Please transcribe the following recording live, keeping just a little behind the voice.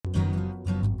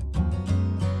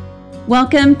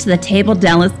Welcome to the Table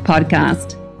Dallas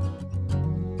podcast.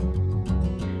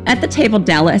 At the Table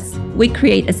Dallas, we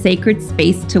create a sacred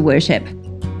space to worship,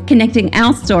 connecting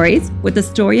our stories with the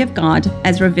story of God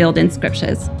as revealed in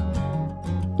scriptures.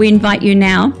 We invite you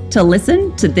now to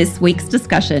listen to this week's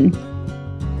discussion.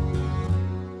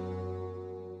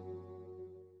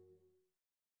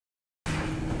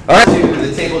 All right, to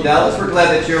the Table Dallas. We're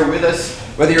glad that you're with us,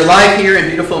 whether you're live here in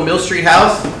beautiful Mill Street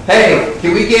House. Hey,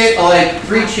 can we get like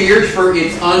 3 cheers for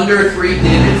it's under 3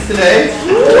 digits today?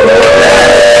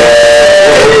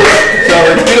 So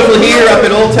it's beautiful here up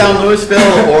in Old Town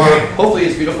Louisville, or hopefully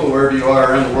it's beautiful wherever you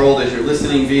are around the world as you're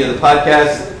listening via the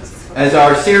podcast. As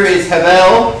our series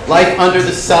Hevel, Life Under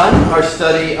the Sun, our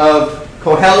study of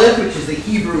Qoheleth, which is the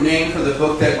Hebrew name for the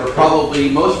book that we're probably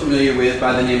most familiar with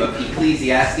by the name of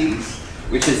Ecclesiastes,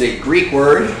 which is a Greek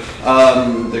word,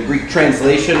 the Greek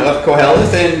translation of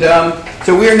Qoheleth. And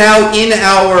so we're now in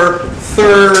our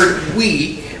third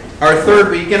week.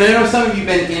 And I know some of you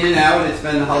have been in and out. It's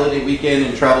been the holiday weekend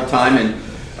and travel time.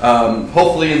 And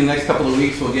hopefully in the next couple of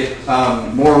weeks we'll get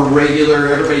more regular,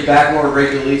 everybody back more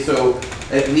regularly. So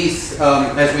at least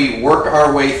as we work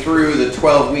our way through the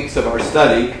 12 weeks of our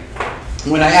study,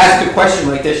 when I ask a question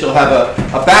like this, you'll have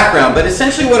a background. But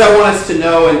essentially what I want us to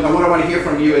know and what I want to hear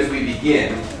from you as we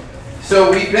begin.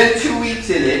 So we've been 2 weeks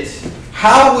in it.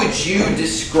 How would you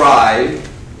describe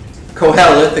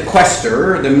Qoheleth, the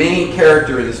quester, the main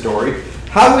character in the story?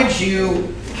 How would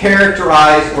you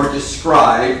characterize or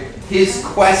describe his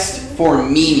quest for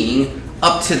meaning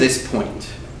up to this point?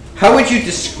 How would you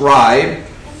describe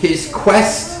his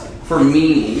quest for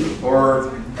meaning,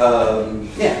 or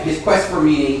his quest for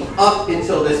meaning up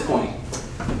until this point?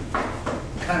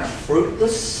 Kind of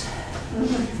fruitless,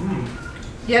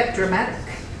 yet dramatic.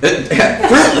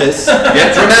 Fruitless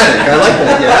yet dramatic. I like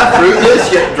that. Yeah,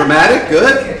 fruitless yet dramatic.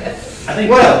 Good. I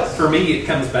think for me it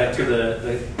comes back to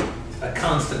a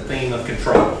constant theme of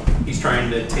control. He's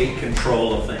trying to take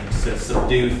control of things, to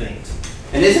subdue things.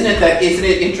 And isn't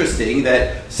it interesting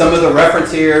that some of the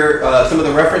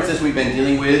references we've been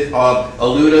dealing with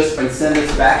allude us and send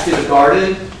us back to the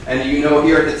garden? And you know,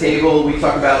 here at the table we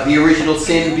talk about the original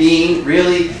sin being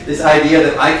really this idea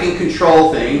that I can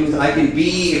control things, I can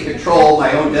be and control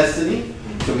my own destiny.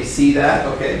 So we see that.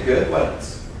 Okay, good. What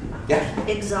else? Yeah.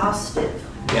 Exhaustive.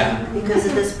 Yeah. Because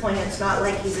at this point it's not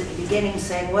like he's at the beginning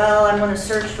saying, well, I'm going to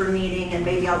search for meaning and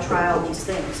maybe I'll try all these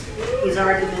things. He's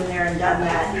already been there and done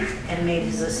that and made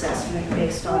his assessment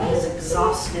based on his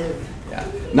exhaustive. Yeah.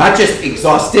 Not just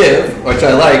exhaustive, which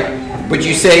I like, but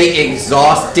you say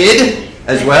exhausted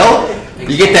as well.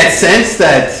 You get that sense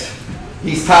that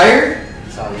he's tired?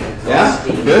 Yeah?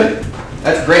 Good.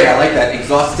 That's great. I like that.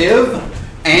 Exhaustive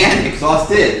and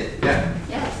exhausted. Yeah.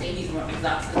 Yeah, say he's more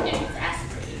exhausted and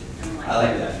exasperated. I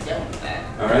like that. Done with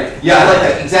that. All right. Yeah, I like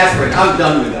that. Exasperated. I'm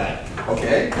done with that.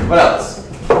 Okay. What else?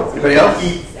 Anybody else?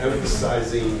 Keep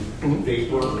emphasizing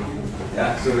vapor.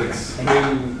 Yeah. So it's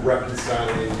him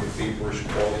reconciling the vaporish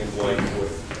quality of life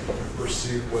with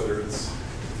pursuit, whether it's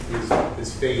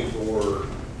his faith or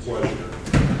pleasure.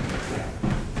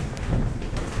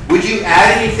 Would you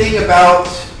add anything about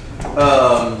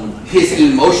his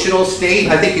emotional state?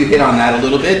 I think you hit on that a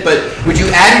little bit, but would you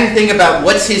add anything about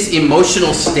what's his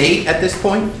emotional state at this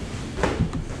point?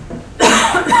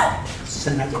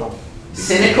 Cynical.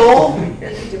 Cynical?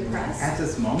 Depressed. At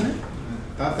this moment?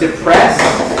 Depressed?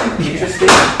 Interesting.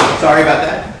 Sorry about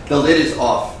that. The lid is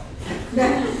off.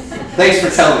 Thanks for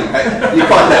telling me. You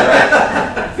caught that,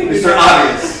 right? Mr.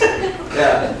 Obvious.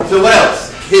 Yeah. So what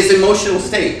else? His emotional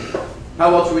state.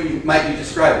 How else might you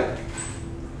describe it?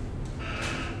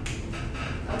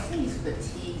 I would say he's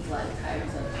fatigued, like tired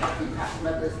of talking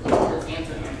about this,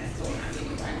 answering him, and still not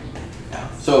getting money.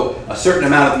 Yeah. So a certain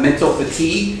amount of mental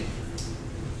fatigue.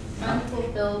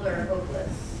 Unfulfilled or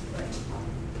hopeless.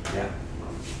 Yeah.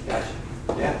 Gotcha.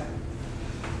 Yeah.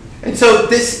 And so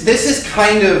this is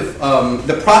kind of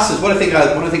the process. One of the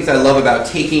things I love about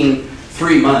taking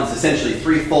 3 months, essentially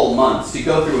 3 full months, to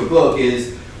go through a book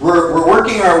is we're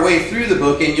working our way through the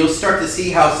book, and you'll start to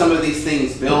see how some of these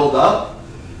things build up.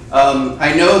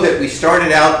 I know that we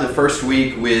started out the first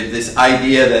week with this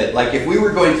idea that, like, if we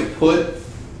were going to put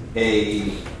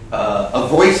a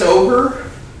voiceover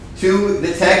to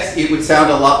the text, it would sound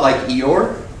a lot like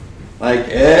Eeyore. Like,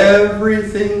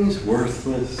 everything's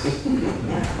worthless.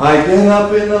 I get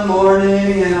up in the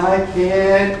morning and I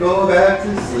can't go back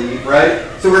to sleep, right?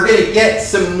 So we're going to get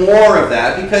some more of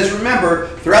that because remember,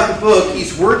 throughout the book,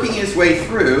 he's working his way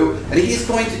through and he's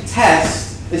going to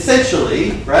test,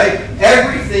 essentially, right,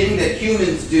 everything that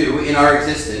humans do in our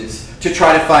existence to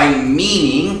try to find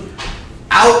meaning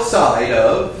outside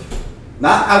of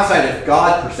Not outside of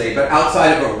God per se, but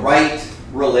outside of a right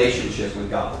relationship with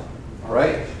God. All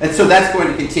right? And so that's going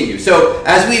to continue. So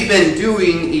as we've been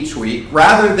doing each week,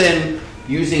 rather than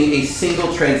using a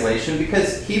single translation,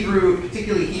 because Hebrew,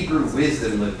 particularly Hebrew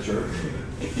wisdom literature,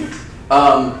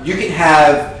 you can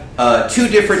have two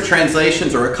different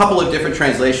translations or a couple of different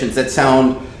translations that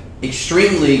sound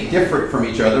extremely different from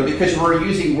each other because we're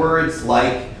using words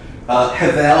like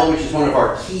Hevel, which is one of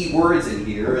our key words in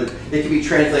here. It can be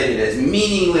translated as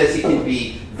meaningless, it can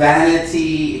be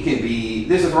vanity, it can be,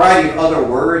 there's a variety of other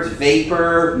words,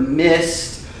 vapor,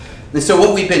 mist. And so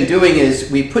what we've been doing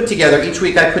is we put together, each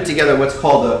week I put together what's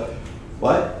called a,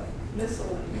 what?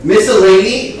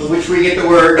 Miscellany, which we get the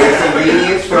word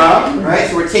miscellaneous from, right?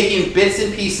 So we're taking bits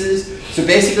and pieces. So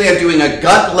basically I'm doing a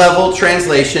gut level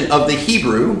translation of the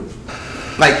Hebrew,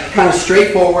 like kind of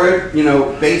straightforward,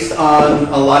 based on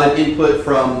a lot of input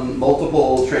from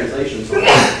multiple translations.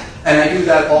 And I do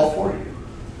that all for you.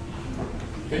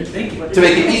 Thank you. To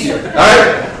make it easier. All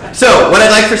right? So what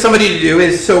I'd like for somebody to do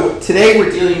is, so today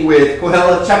we're dealing with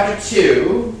Qoheleth chapter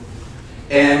 2,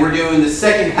 and we're doing the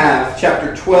second half,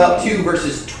 chapter 2,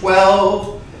 verses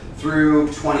 12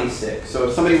 through 26. So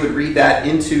if somebody would read that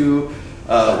into,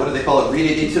 what do they call it?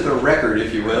 Read it into the record,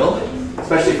 if you will,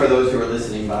 especially for those who are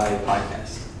listening by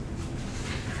podcast.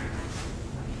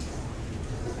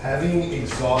 Having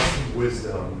exhausted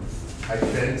wisdom, I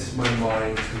bent my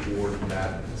mind toward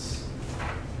madness.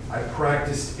 I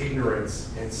practiced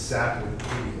ignorance and sat with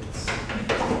idiots.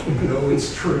 Though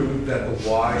it's true that the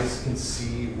wise can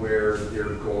see where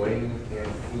they're going and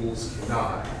fools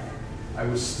cannot, I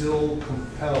was still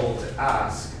compelled to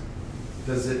ask,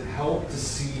 does it help to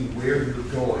see where you're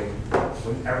going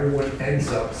when everyone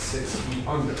ends up 6 feet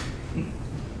under?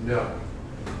 No.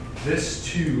 This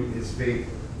too is vapor.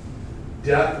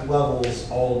 Death levels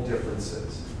all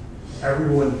differences.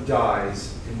 Everyone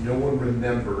dies, and no one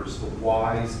remembers the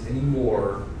wise any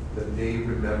more than they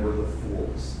remember the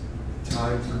fools.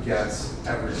 Time forgets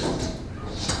everything.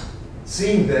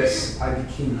 Seeing this, I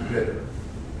became bitter.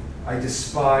 I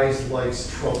despised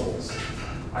life's troubles.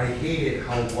 I hated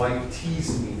how life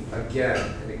teased me again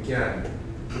and again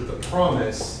with the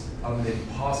promise of an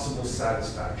impossible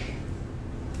satisfaction.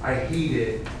 I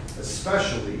hated,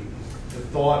 especially, the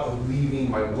thought of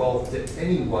leaving my wealth to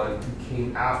anyone who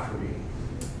came after me,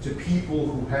 to people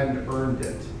who hadn't earned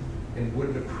it and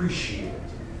wouldn't appreciate it.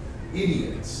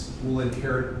 Idiots will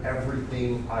inherit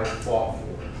everything I fought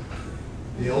for.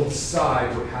 They'll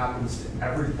decide what happens to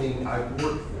everything I've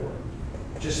worked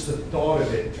for. Just the thought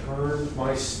of it turned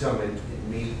my stomach and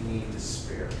made me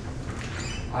despair.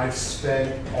 I've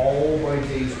spent all my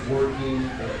days working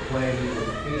and planning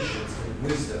with patience and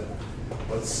wisdom,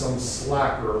 but some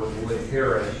slacker will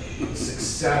inherit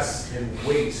success and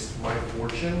waste my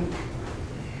fortune.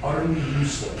 Utterly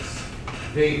useless,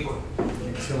 vapor,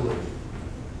 utility.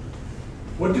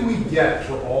 What do we get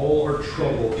for all our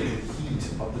trouble in the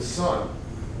heat of the sun?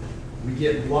 We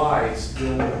get lives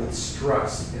filled with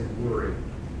stress and worry.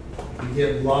 We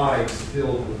get lives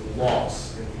filled with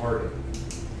loss and heartache.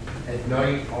 At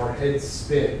night, our heads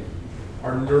spin,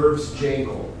 our nerves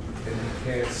jangle, and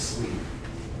we can't sleep.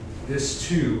 This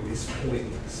too is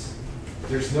pointless.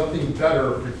 There's nothing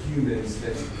better for humans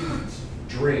than to eat,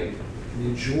 drink, and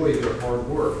enjoy their hard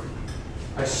work.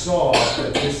 I saw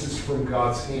that this is from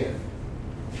God's hand.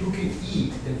 Who can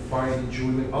eat and find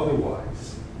enjoyment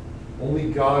otherwise?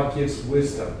 Only God gives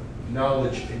wisdom,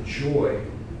 knowledge, and joy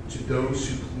to those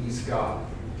who please God.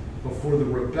 But for the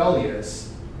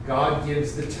rebellious, God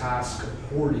gives the task of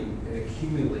hoarding and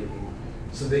accumulating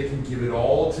so they can give it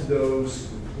all to those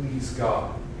who please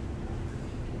God.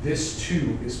 This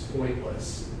too is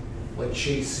pointless, like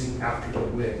chasing after the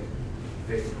wind,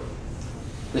 vapor.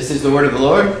 This is the word of the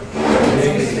Lord.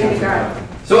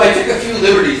 So I took a few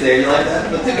liberties there. You like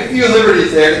that? I took a few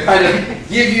liberties there to kind of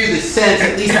give you the sense,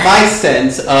 at least my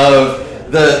sense,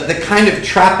 of the kind of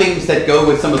trappings that go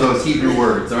with some of those Hebrew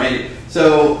words. All right.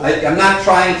 So I'm not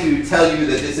trying to tell you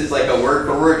that this is like a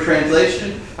word-for-word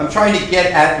translation. I'm trying to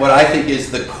get at what I think is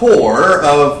the core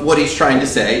of what he's trying to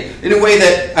say in a way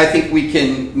that I think we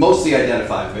can mostly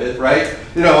identify with, right?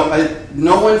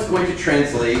 No one's going to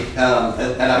translate,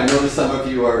 and I know that some of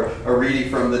you are reading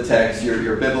from the text,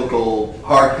 your biblical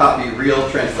hard copy real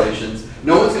translations.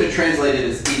 No one's going to translate it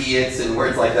as idiots and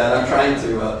words like that. I'm trying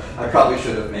to, I probably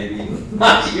should have maybe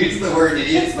not used the word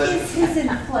idiots, but it's his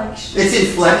inflection. It's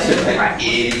inflection, like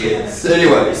idiots.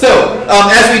 Anyway, so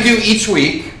as we do each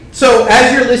week, so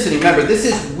as you're listening, remember, this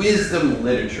is wisdom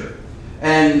literature.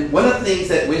 And one of the things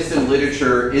that wisdom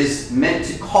literature is meant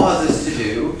to cause us to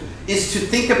do is to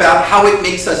think about how it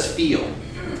makes us feel.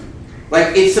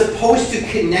 Like, it's supposed to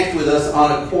connect with us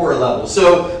on a core level.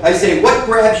 So I say, what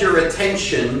grabs your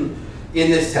attention in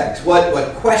this text?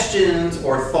 What questions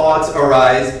or thoughts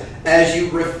arise as you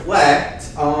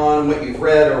reflect on what you've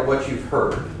read or what you've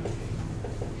heard?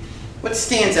 What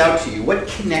stands out to you? What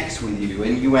connects with you?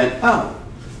 And you went, oh.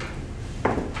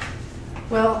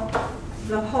 Well,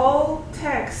 the whole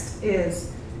text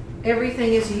is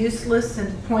everything is useless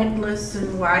and pointless,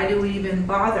 and why do we even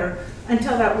bother?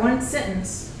 Until that one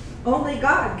sentence. Only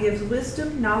God gives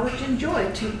wisdom, knowledge, and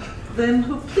joy to them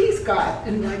who please God.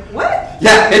 And like, what?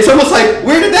 Yeah, it's almost like,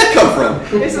 where did that come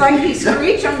from? It's like he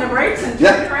screeched on the brakes and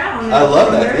turned around. And I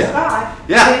love that. There's God.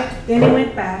 Yeah. Then he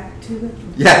went back to the...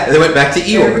 Yeah, they went back to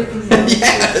Eeyore. Everything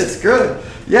Yeah, that's good.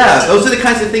 Yeah, those are the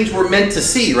kinds of things we're meant to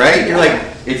see, right? You're like,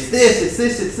 it's this,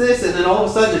 and then all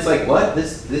of a sudden it's like, what?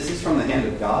 This is from the hand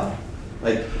of God?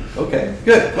 Like, okay,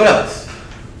 good. What else?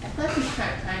 I feel like he's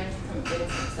trying to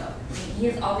convince himself. I mean, he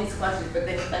has all these questions, but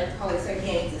then, like Paul said,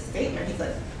 he ain't a statement. He's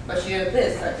like, but you're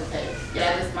this, like, okay,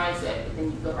 get out of this mindset, but then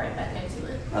you go right back into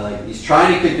it. I like it. He's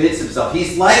trying to convince himself.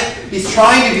 He's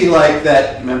trying to be like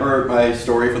that. Remember my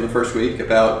story from the first week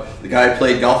about the guy I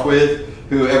played golf with,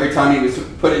 who every time he was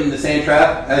put in the sand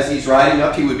trap, as he's riding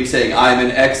up, he would be saying, I'm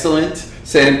an excellent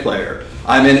sand player.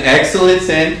 I'm an excellent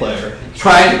sand player.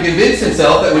 Trying to convince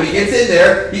himself that when he gets in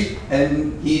there,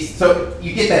 so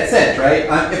you get that sense, right?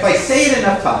 If I say it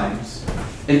enough times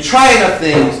and try enough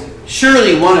things,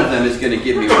 surely one of them is going to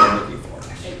give me what I'm looking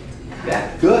for.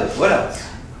 Yeah, good. What else?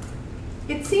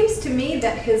 It seems to me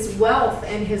that his wealth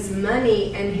and his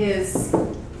money and his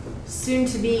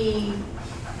soon-to-be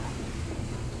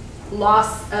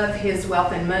loss of his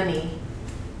wealth and money,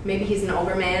 maybe he's an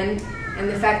older man, and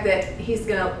the fact that he's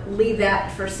going to leave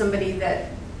that for somebody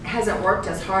that hasn't worked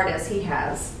as hard as he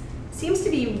has, seems to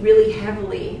be really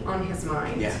heavily on his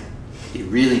mind. Yeah, he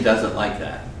really doesn't like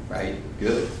that, right?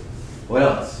 Good. What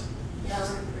else? Yeah, I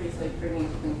was pretty like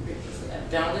bringing I've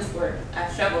done this work,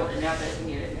 I've struggled, and now that I can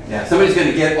get it. Yeah, somebody's going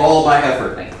to get all my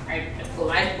effort. Like, I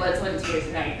blood, sweat, and tears,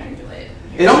 and now you can enjoy it.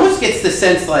 It almost gets the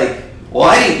sense like, well,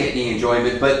 I didn't get any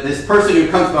enjoyment, but this person who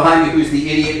comes behind me who's the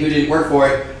idiot who didn't work for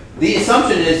it, the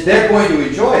assumption is they're going to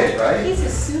enjoy it, right? He's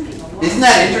assuming a lot. Isn't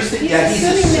that interesting? He's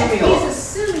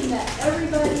assuming that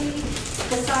everybody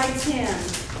besides him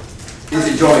is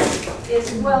enjoying it.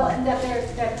 And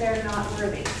that they're not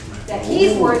worthy. That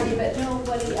he's worthy, but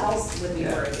nobody else would be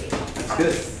worthy. That's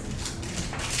good.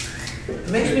 It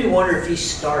makes me wonder if he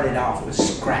started off with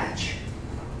scratch.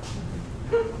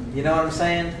 You know what I'm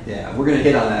saying? Yeah, we're going to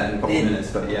hit on that in a couple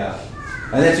minutes, but yeah.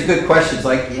 And that's a good question. It's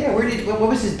like, yeah, what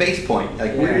was his base point?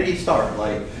 Like, where did he start?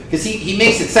 Like, because he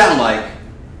makes it sound like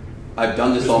I've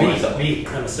done this all myself. Me.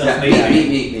 I'm a Yeah, self-made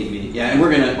me. Yeah, and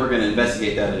we're gonna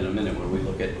investigate that in a minute when we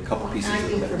look at a couple pieces I of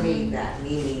think that. for me, that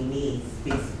me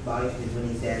speaks volumes when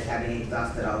he says, having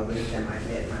exhausted all wisdom, I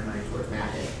bent my mind towards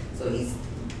madness. So he's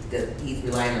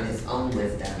relying on his own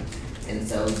wisdom, and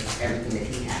so everything that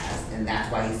he has, and that's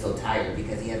why he's so tired,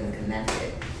 because he hasn't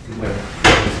connected to where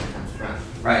wisdom comes from.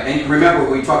 Right, and remember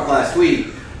when we talked last week,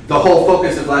 the whole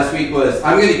focus of last week was,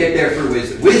 I'm going to get there through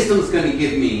wisdom. Wisdom's going to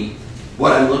give me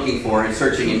what I'm looking for in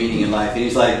searching and meaning in life. And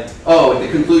he's like, oh,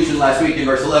 the conclusion last week in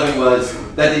verse 11 was,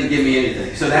 that didn't give me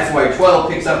anything. So that's why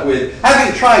 12 picks up with,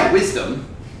 having tried wisdom,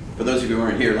 for those of you who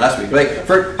weren't here last week, like,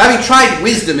 for having tried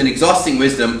wisdom and exhausting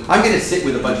wisdom, I'm going to sit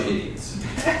with a bunch of idiots,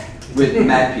 with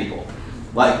mad people,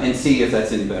 like, and see if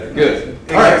that's any better. Good.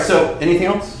 All right, so anything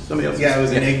else? Somebody else? Yeah, it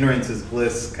was an ignorance is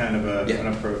bliss kind of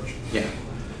an approach. Yeah.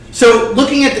 So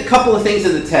looking at the couple of things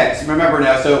in the text, remember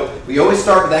now, so we always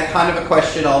start with that kind of a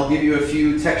question. I'll give you a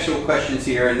few textual questions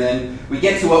here, and then we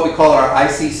get to what we call our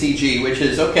ICCG, which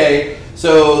is, okay,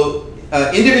 so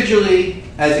individually,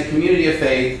 as a community of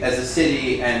faith, as a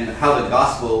city, and how the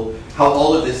gospel, how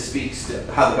all of this speaks to,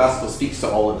 how the gospel speaks to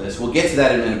all of this. We'll get to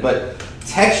that in a minute, but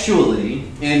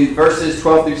textually, in verses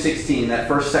 12 through 16, that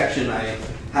first section I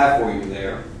have for you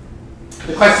there,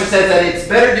 the question says that it's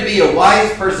better to be a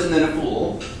wise person than a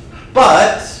fool.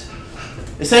 But,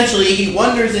 essentially, he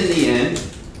wonders in the end,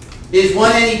 is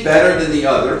one any better than the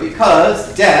other?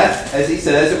 Because death, as he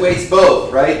says, awaits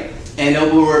both, right? And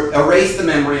it will erase the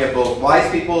memory of both wise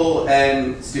people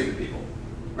and stupid people,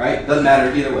 right? Doesn't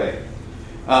matter either way.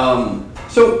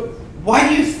 So, why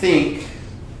do you think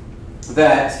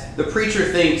that the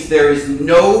preacher thinks there is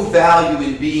no value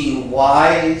in being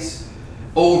wise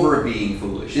over being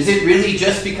foolish? Is it really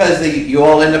just because you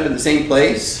all end up in the same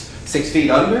place? 6 feet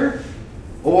under?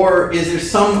 Or is there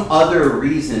some other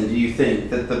reason, do you think,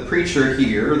 that the preacher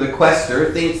here, the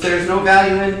quester, thinks there's no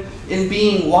value in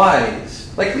being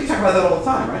wise? Like, we talk about that all the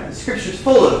time, right? The scripture's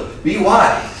full of, be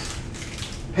wise.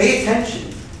 Pay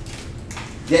attention.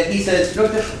 Yet he says, no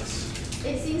difference.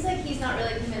 it seems like he's not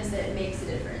really convinced that it makes a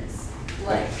difference,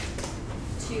 like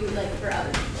for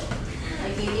other people.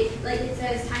 Like it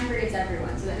says, time forgets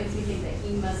everyone, so that makes me think that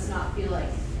he must not feel like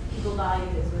people value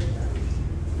his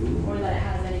wisdom, or that it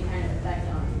has any kind of effect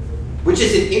on him. Which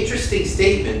is an interesting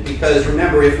statement, because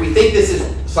remember, if we think this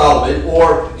is Solomon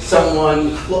or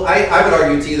someone, well, I would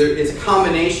argue it's a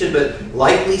combination, but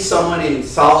likely someone in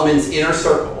Solomon's inner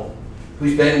circle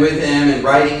who's been with him and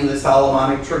writing in the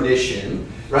Solomonic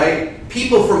tradition, right?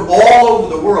 People from all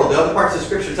over the world, the other parts of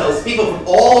Scripture tell us, people from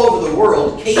all over the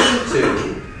world came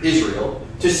to Israel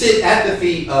to sit at the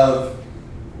feet of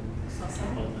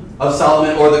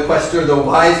Solomon, or the questioner, the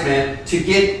wise man, to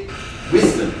get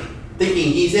wisdom,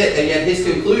 thinking he's it, and yet his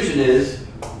conclusion is,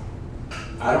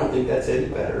 I don't think that's any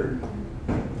better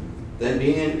than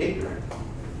being ignorant.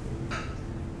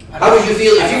 How would you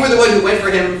feel if you were the one who went for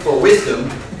him for wisdom,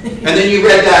 and then you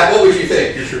read that? What would you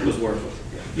think? Your shirt was worthless.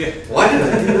 Yeah. Why did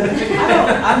I do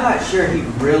that? I'm not sure he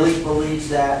really believes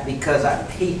that, because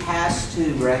he has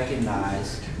to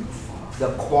recognize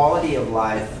the quality of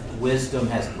life wisdom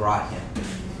has brought him.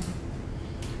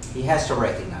 He has to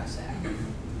recognize that.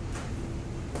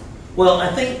 Well, I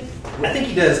think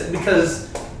he does, because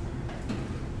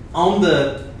on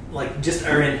the just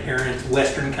our inherent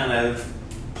Western kind of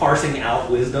parsing out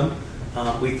wisdom,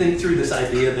 we think through this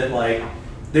idea that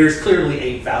there's clearly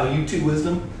a value to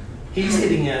wisdom. He's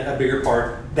hitting a bigger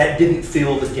part that didn't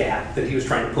fill the gap that he was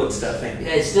trying to put stuff in.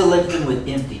 Yeah, it still left him with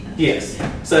emptiness. Yes.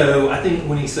 So I think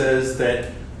when he says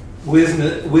that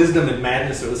wisdom and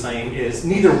madness are the same, is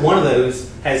neither one of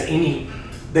those has any,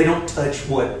 they don't touch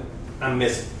what I'm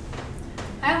missing.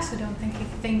 I also don't think he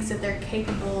thinks that they're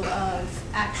capable of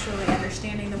actually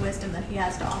understanding the wisdom that he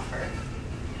has to offer.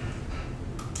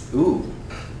 Ooh.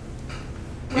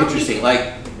 Interesting.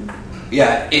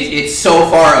 It's so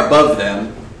far above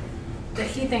them that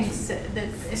he thinks that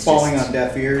it's falling just on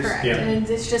deaf ears. Correct. Yeah. And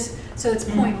it's just, so it's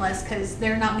pointless because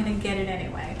they're not going to get it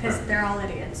anyway because they're all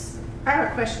idiots. I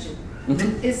have a question.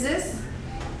 Mm-hmm. Is this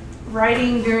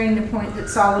writing during the point that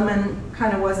Solomon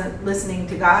kind of wasn't listening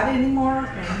to God anymore,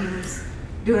 and he was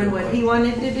doing what he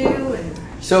wanted to do? And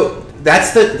So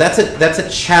that's a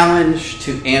challenge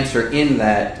to answer. In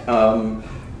that,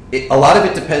 a lot of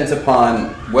it depends upon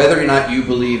whether or not you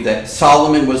believe that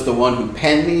Solomon was the one who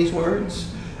penned these words,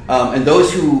 and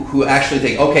those who actually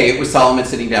think, okay, it was Solomon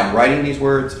sitting down writing these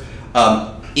words.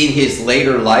 In his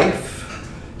later life,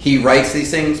 he writes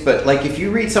these things, but if you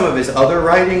read some of his other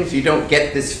writings, you don't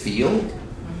get this feel,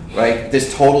 right?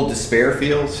 This total despair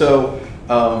feel. So,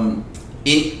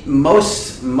 in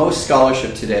most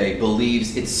scholarship today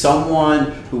believes it's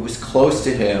someone who was close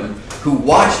to him, who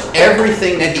watched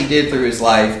everything that he did through his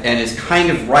life, and is kind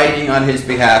of writing on his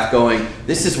behalf, going,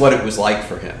 "This is what it was like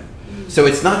for him." So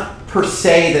it's not per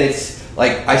se that it's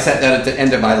I sat down at the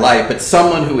end of my life, but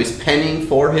someone who is penning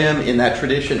for him in that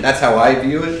tradition, that's how I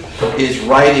view it, is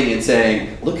writing and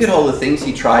saying, look at all the things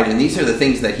he tried, and these are the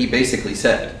things that he basically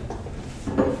said.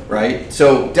 Right?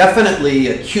 So definitely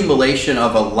accumulation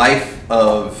of a life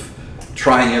of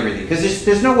trying everything. Because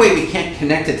there's no way we can't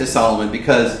connect it to Solomon,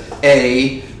 because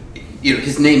A,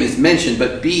 his name is mentioned,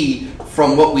 but B,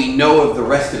 from what we know of the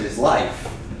rest of his life,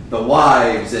 the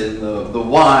wives and the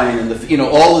wine and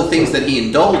all the things that he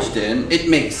indulged in, it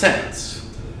makes sense,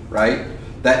 right?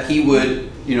 That he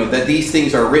would, that these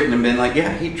things are written and been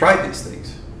yeah, he tried these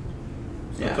things.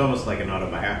 So it's almost like an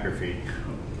autobiography,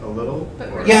 a little.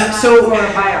 Yeah. So or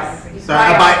a biography.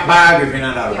 Sorry, biography,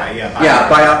 not autobiography.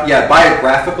 Yeah.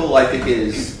 Biographical, I think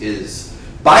is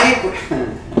You're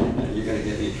gonna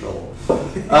get me in trouble.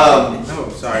 No,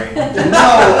 sorry.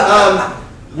 No.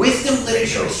 Wisdom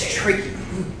literature is tricky.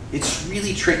 It's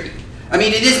really tricky. I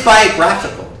mean, it is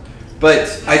biographical,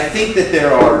 but I think that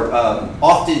there are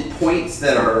often points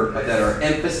that are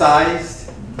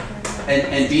emphasized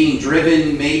and being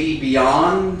driven maybe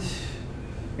beyond,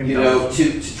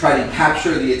 to try to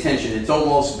capture the attention. It's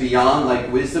almost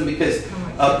beyond wisdom, because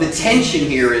the tension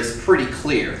here is pretty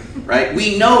clear, right?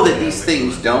 We know that these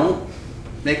things don't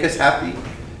make us happy,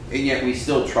 and yet we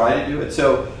still try to do it.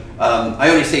 So. I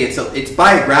only say it's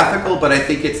biographical, but I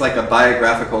think it's a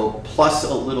biographical plus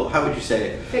a little, how would you say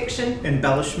it? Fiction.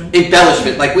 Embellishment.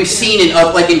 Like we've seen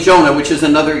in Jonah, which is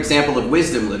another example of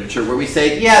wisdom literature, where we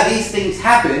say, yeah, these things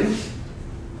happened,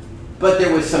 but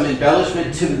there was some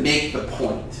embellishment to make the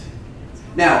point.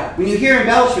 Now, when you hear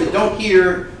embellishment, don't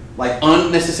hear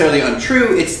unnecessarily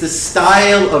untrue. It's the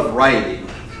style of writing.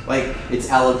 It's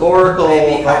allegorical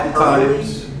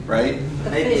oftentimes, right?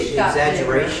 Maybe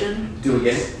exaggeration. Do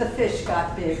again. The fish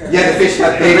got bigger. Yeah, the fish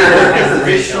got bigger. It's the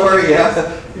fish story,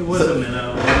 yeah. It was a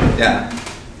minnow. Yeah.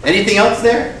 Anything else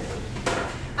there?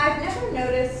 I've never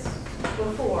noticed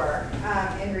before,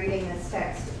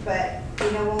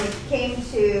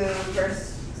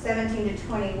 verse 17 to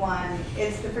 21,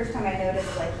 it's the first time I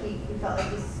noticed like he felt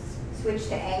like he switched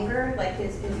to anger, like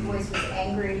his voice was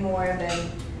angry more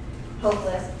than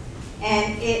hopeless.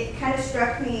 And it kind of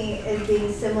struck me as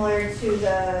being similar to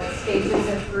the stages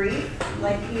of grief,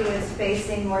 like he was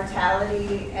facing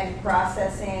mortality and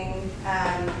processing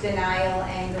denial,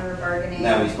 anger, bargaining.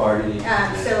 Now he's bargaining.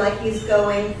 So like he's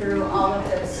going through all of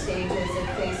those stages of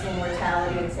facing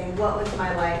mortality and saying, what was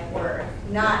my life worth?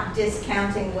 Not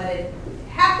discounting what had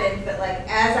happened, but like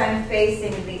as I'm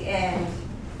facing the end,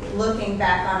 looking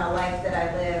back on a life that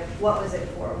I lived, what was it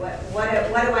for? What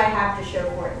do I have to show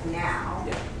for it now?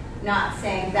 Yeah. Not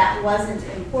saying that wasn't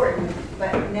important,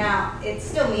 but now it's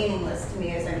still meaningless to me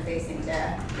as I'm facing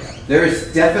death.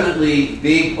 There's definitely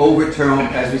big overtone,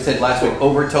 as we said last week,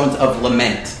 overtones of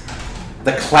lament.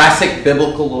 The classic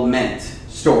biblical lament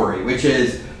story, which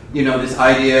is, this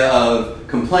idea of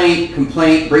complaint,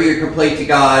 bring your complaint to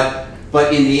God,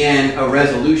 but in the end, a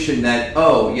resolution that,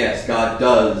 oh, yes, God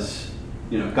does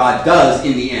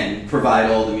in the end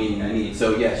provide all the meaning I need.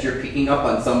 So yes, you're picking up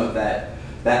on some of that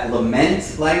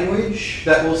lament language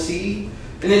that we'll see.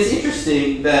 And it's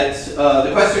interesting that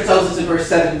the questioner tells us in verse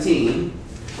 17,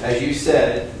 as you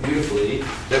said beautifully,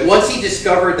 that once he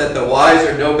discovered that the wise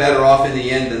are no better off in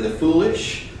the end than the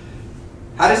foolish,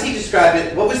 how does he describe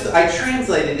it? I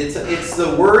translated, it's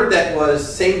the word that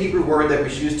was, same Hebrew word that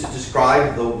was used to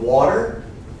describe the water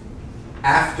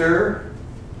after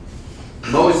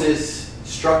Moses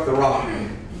struck the rock.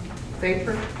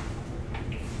 Vapor.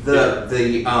 The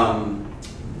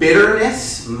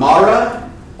bitterness,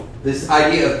 Mara, this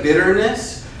idea of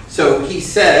bitterness. So he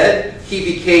said he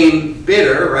became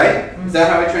bitter, right? Is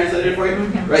that how I translated it for you?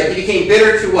 Yeah. Right? He became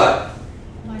bitter to what?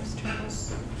 Life's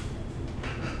troubles.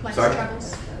 Life's Sorry?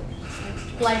 troubles.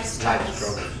 Life's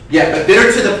troubles. Yeah, but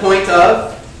bitter to the point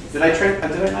of, did I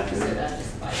not do that?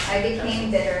 I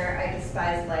became bitter, I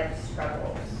despised life's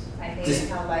troubles. I hated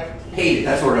how life Hated,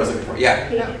 that's what I was looking for. Yeah.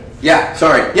 Hated. Yeah,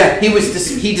 sorry. Yeah,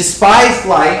 he despised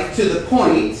life to the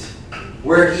point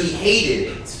where he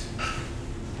hated it.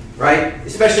 Right?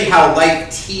 Especially how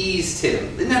life teased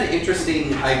him. Isn't that an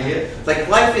interesting idea? Like,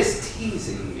 life is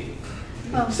teasing me.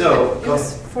 Well, So, it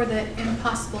was for the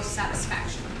impossible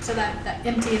satisfaction. So that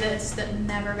emptiness that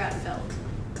never got filled.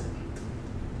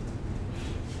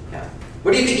 Yeah.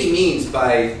 What do you think he means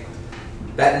by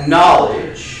that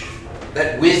knowledge,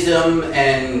 that wisdom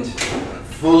and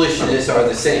foolishness are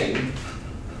the same?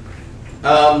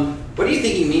 What do you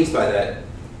think he means by that?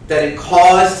 That it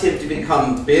caused him to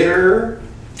become bitter,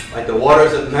 like the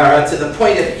waters of Mara, to the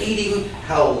point of hating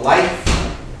how life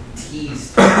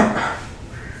teased him.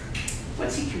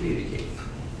 What's he communicating?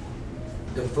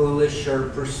 The foolish are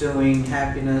pursuing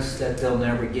happiness that they'll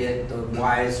never get. The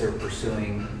wise are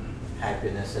pursuing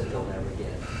happiness that they'll never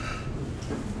get.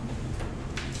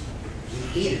 He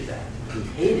hated that. He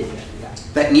hated that. Yeah.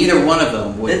 That neither one of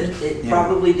them would. It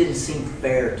probably didn't seem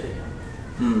fair to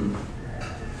him.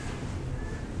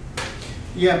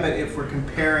 Yeah, but if we're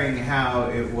comparing how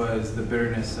it was the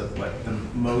bitterness of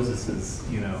Moses's,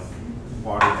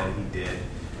 water that he did,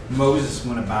 Moses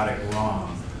went about it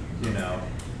wrong,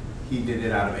 He did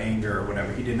it out of anger or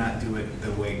whatever. He did not do it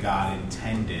the way God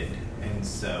intended. And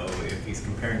so if he's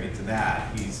comparing it to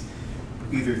that, he's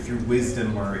either through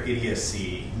wisdom or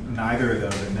idiocy, neither of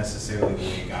those are necessarily the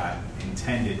way God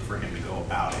intended for him to go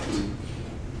about it.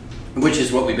 Which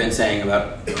is what we've been saying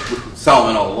about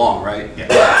Solomon all along, right? Yeah.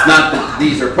 It's not that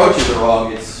these approaches are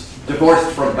wrong, it's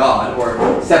divorced from God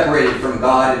or separated from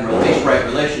God in right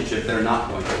relationship, they're not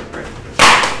going to break.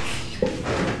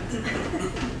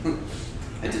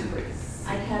 I didn't break it.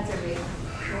 iPads are vapor.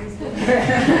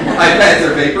 iPads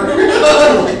are vapor?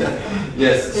 I like that.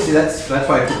 Yes, see that's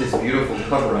why I put this beautiful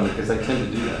cover on it, because I tend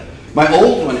to do that. My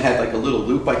old one had like a little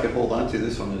loop I could hold on to.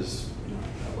 This one is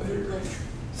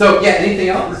So yeah, anything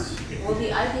else? Well,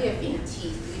 the idea of being teased,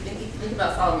 you think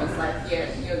about Solomon's life,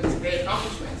 these great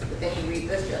accomplishments, but then you read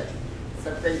this judge.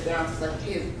 So it breaks down to like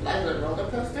his life is a roller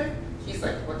coaster. She's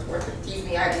like, what's worth it? Tease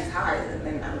me at these highs, and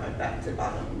then I'm like back to the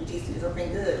bottom. You tease me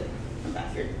something good, I'm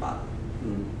back here at the bottom.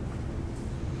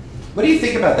 What do you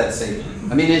think about that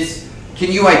statement? I mean,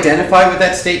 can you identify with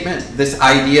that statement? This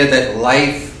idea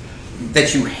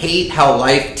that you hate how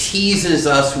life teases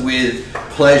us with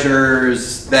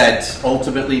pleasures that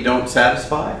ultimately don't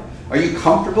satisfy? Are you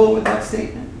comfortable with that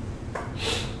statement?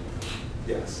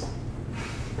 Yes.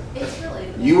 It's really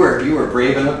You were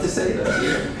brave enough to say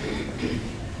that.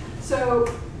 So,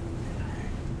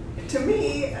 to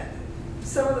me,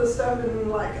 some of the stuff in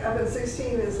up in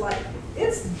 16 is like,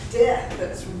 it's death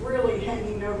that's really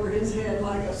hanging over his head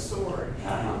like a sword.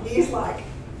 He's like,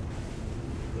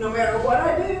 no matter what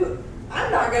I do,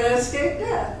 I'm not going to escape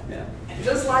death. Yeah.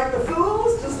 Just like the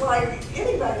fools, just like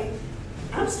anybody,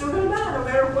 I'm still going to die no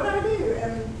matter what I do.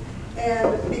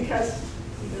 And because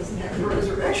he doesn't have a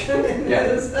resurrection in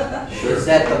his... Is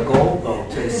that the goal, though,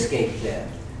 to escape death?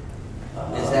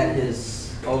 Is that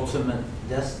his ultimate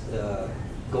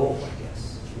goal, I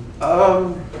guess?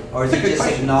 Or is he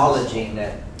just acknowledging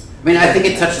that? I mean, I think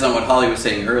it touches on what Holly was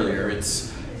saying earlier.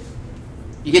 It's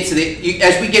you get to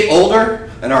as we get older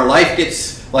and our life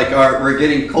gets we're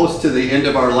getting close to the end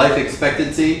of our life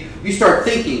expectancy. You start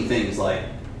thinking things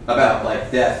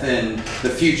about death and the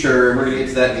future. And we're going to get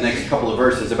to that in the next couple of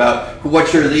verses about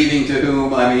what you're leaving to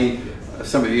whom. I mean,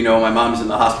 some of you know my mom's in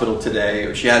the hospital today,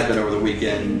 or she has been over the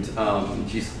weekend.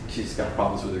 She's got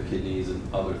problems with her kidneys and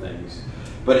other things.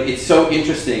 But it's so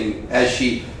interesting as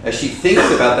she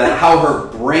thinks about that, how her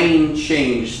brain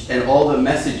changed and all the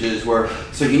messages were,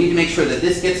 so you need to make sure that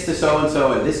this gets to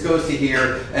so-and-so and this goes to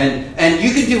here, and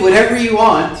you can do whatever you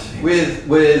want with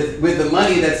the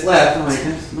money that's left. I'm like,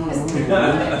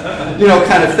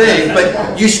 kind of thing.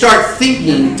 But you start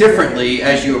thinking differently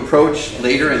as you approach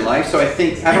later in life. So I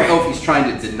don't know if he's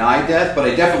trying to deny death, but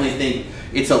I definitely think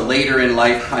it's a later in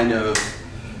life kind of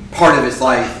part of his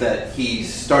life that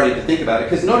he's starting to think about it.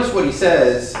 Because notice what he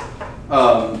says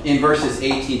in verses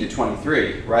 18 to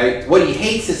 23, right? What he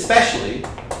hates especially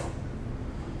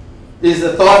is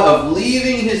the thought of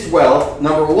leaving his wealth,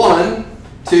 number one,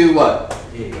 to what?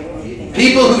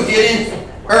 People who didn't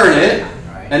earn it.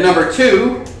 And number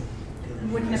two,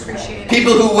 wouldn't appreciate it.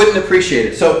 People who wouldn't appreciate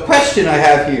it. So the question I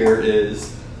have here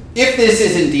is, if this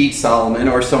is indeed Solomon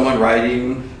or someone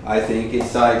writing, I think,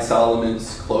 inside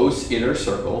Solomon's close inner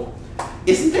circle,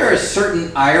 isn't there a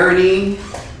certain irony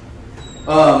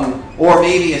or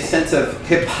maybe a sense of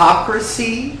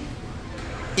hypocrisy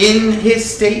in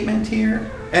his statement here?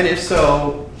 And if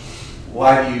so,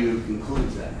 why do you conclude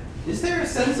that? Is there a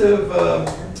sense of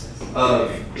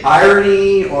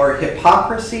irony or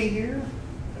hypocrisy here?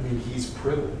 I mean, he's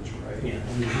privileged, right? Yeah.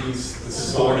 I mean, he's the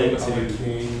son of a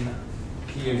king.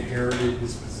 He inherited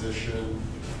his position.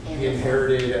 He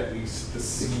inherited at least the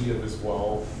seed of his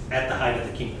wealth. At the height of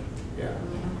the kingdom. Yeah.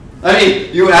 I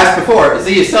mean, you asked before, is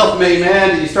he a self-made man?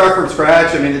 Did you start from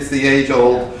scratch? I mean, it's the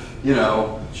age-old,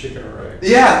 chicken or egg.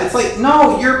 Yeah, it's like,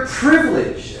 no, you're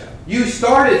privileged. Yeah. You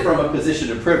started from a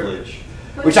position of privilege,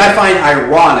 which I find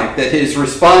ironic that his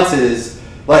response is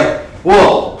like,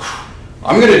 well,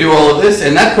 I'm going to do all of this,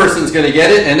 and that person's going to get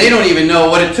it, and they don't even know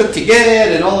what it took to get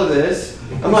it, and all of this.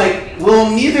 I'm like, well,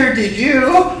 neither did you.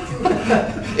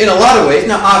 In a lot of ways.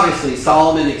 Now, obviously,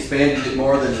 Solomon expanded it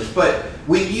more than this, but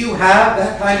when you have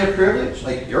that kind of privilege,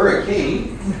 like you're a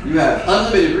king, you have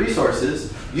unlimited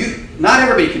resources, not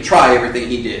everybody can try everything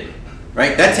he did,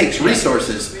 right? That takes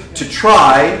resources to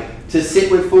try to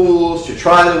sit with fools, to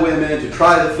try the women, to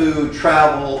try the food,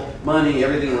 travel, money,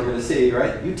 everything we're going to see,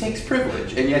 right? It takes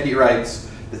privilege. And yet he writes,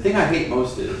 the thing I hate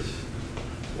most is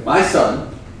my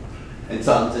son and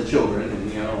sons and children,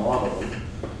 and a lot of them,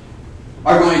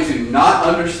 are going to not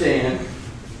understand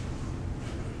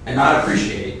and not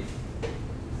appreciate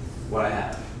what I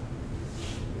have.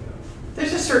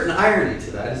 There's a certain irony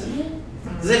to that, isn't it?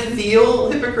 Does it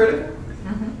feel hypocritical?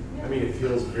 I mean, it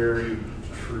feels very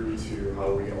true to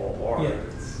how we all are. Yeah.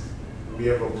 We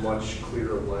have a much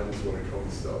clearer lens when it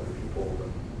comes to other people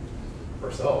than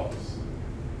ourselves.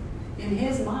 In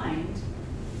his mind,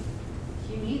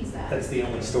 he needs that. That's the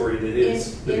only story that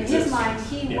is. In his mind,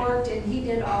 he worked and he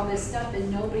did all this stuff,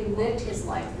 and nobody lived his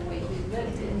life the way he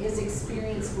lived it. And his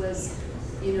experience was,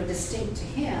 distinct to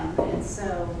him, and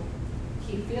so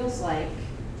he feels like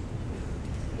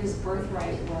his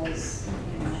birthright was,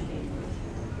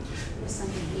 was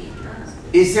something he earned.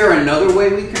 Is there another way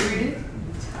we could read it?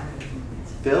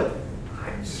 Phil?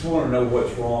 I just want to know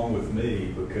what's wrong with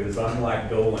me, because I'm like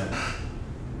going,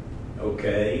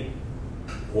 okay,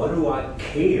 what do I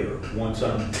care once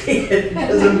I'm dead? It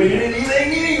doesn't mean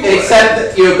anything anyway.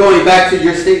 Except, going back to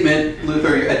your statement,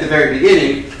 Luther, at the very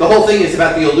beginning, the whole thing is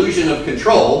about the illusion of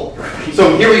control.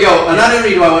 So here we go. And not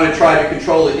only do I want to try to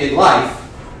control it in life,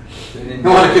 I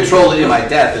want to control it in my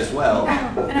death as well.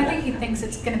 And I think he thinks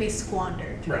it's going to be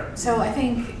squandered. Right. So I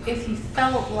think if he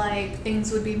felt like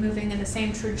things would be moving in the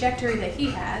same trajectory that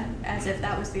he had, as if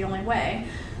that was the only way,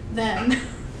 then,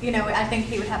 I think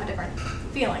he would have a different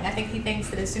feeling. I think he thinks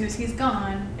that as soon as he's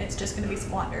gone, it's just going to be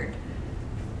squandered.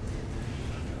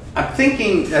 I'm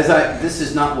thinking, this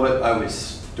is not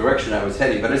direction I was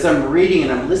heading, but as I'm reading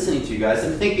and I'm listening to you guys,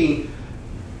 I'm thinking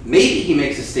maybe he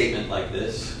makes a statement like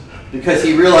this because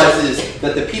he realizes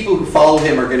that the people who follow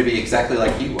him are going to be exactly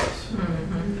like he was.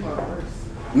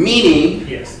 Mm-hmm. Meaning,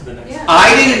 Yes, the next.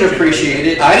 I didn't appreciate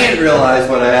it. I didn't realize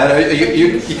what I had.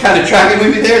 You kind of tracking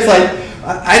with me there? It's like,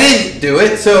 I didn't do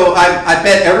it, so I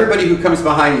bet everybody who comes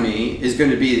behind me is going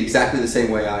to be exactly the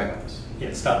same way I was.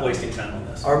 Yeah, stop wasting time on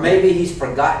this. Or maybe he's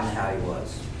forgotten how he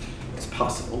was. It's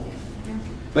possible.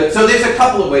 But so there's a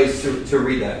couple of ways to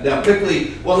read that. Now,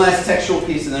 quickly, one last textual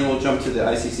piece, and then we'll jump to the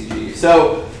ICCG.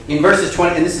 So in verses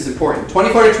 20, and this is important,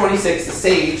 24 to 26, the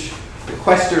sage, the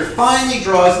quester, finally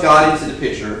draws God into the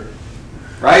picture,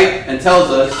 right? And tells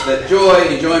us that joy,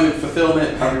 enjoyment,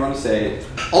 fulfillment, however you want to say it,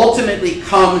 ultimately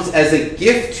comes as a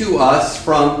gift to us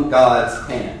from God's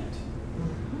hand.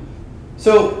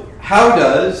 So how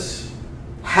does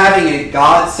having a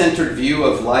God-centered view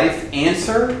of life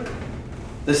answer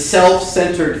the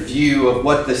self-centered view of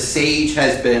what the sage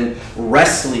has been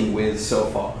wrestling with so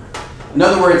far? In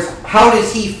other words, how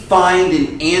does he find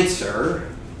an answer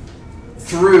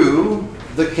through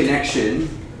the connection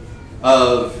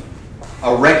of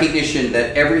a recognition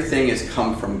that everything has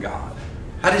come from God?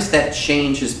 How does that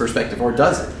change his perspective, or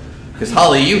does it? Because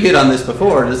Holly, you hit on this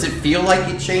before. Does it feel like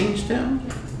it changed him?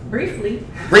 Briefly.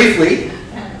 Briefly.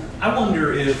 I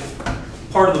wonder if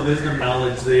part of the wisdom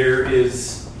knowledge there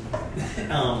is,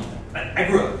 I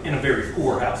grew up in a very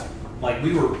poor house. Like,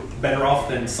 we were better off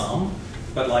than some,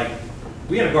 but like,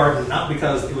 we had a garden not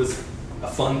because it was a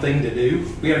fun thing to do.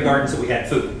 We had a garden so we had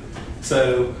food.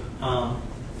 So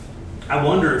I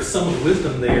wonder if some of the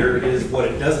wisdom there is what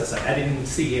it doesn't say. I didn't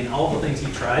see in all the things he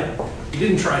tried. He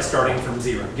didn't try starting from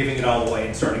zero, giving it all away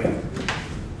and starting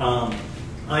over.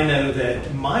 I know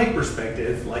that my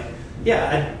perspective, like,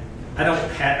 yeah, we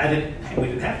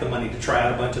didn't have the money to try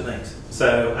out a bunch of things.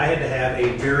 So I had to have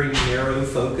a very narrow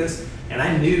focus, and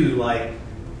I knew, like,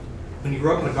 when you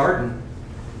grow up in a garden,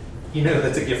 you know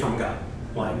that's a gift from God.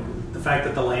 Like, the fact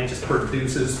that the land just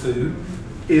produces food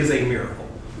is a miracle.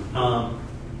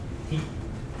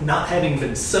 Not having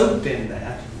been soaked in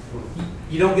that,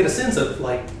 you don't get a sense of,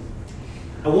 like,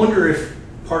 I wonder if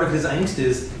part of his angst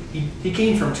is he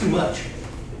came from too much.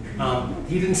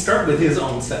 He didn't start with his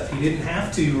own stuff. He didn't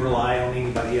have to rely on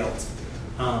anybody else.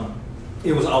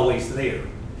 It was always there.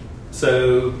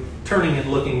 So turning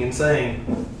and looking and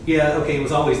saying, yeah, okay, it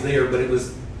was always there, but it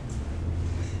was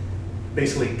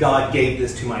basically God gave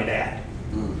this to my dad,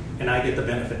 and I get the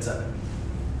benefits of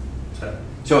it.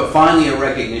 So finally a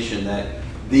recognition that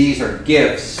these are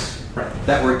gifts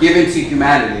that were given to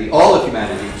humanity, all of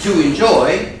humanity, to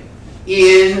enjoy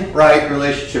in right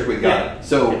relationship with God. Yeah.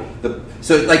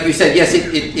 So like you said, yes,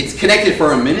 it's connected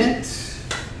for a minute,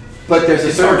 but there's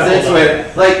a certain sense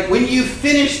where, like, when you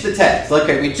finish the text,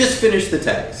 okay, we just finished the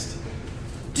text,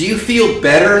 do you feel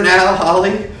better now,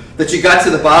 Holly, that you got to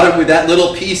the bottom with that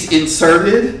little piece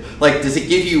inserted? Like, does it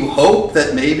give you hope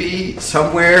that maybe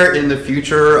somewhere in the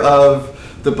future of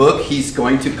the book he's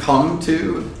going to come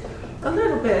to? A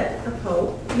little bit of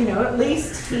hope. You know, at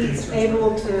least he's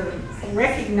able to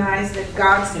recognize that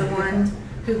God's the one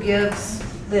who gives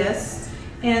this.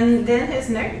 And then his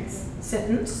next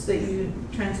sentence that you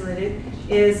translated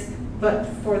is, but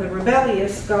for the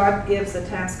rebellious, God gives the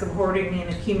task of hoarding and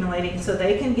accumulating so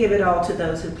they can give it all to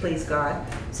those who please God.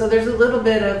 So there's a little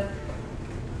bit of,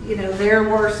 you know, they're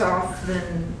worse off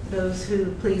than those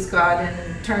who please God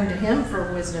and turn to him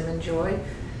for wisdom and joy.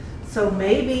 So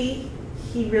maybe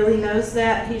he really knows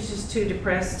that. He's just too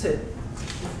depressed to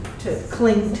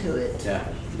cling to it. Yeah,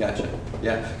 gotcha.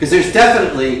 Yeah, because there's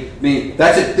definitely, I mean,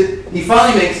 that's it. He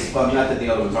finally makes, well, not that the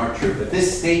other ones aren't true, but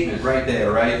this statement right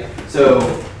there, right? So,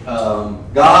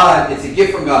 God, it's a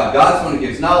gift from God. God's the one who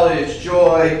gives knowledge,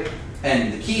 joy,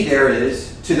 and the key there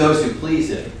is to those who please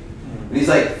him. And he's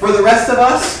like, for the rest of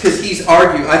us, because he's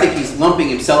arguing, I think he's lumping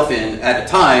himself in at a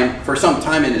time, for some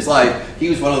time in his life, he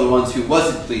was one of the ones who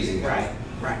wasn't pleasing God.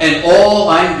 Right. And all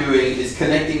I'm doing is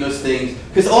connecting those things,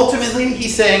 because ultimately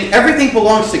he's saying everything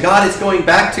belongs to God, it's going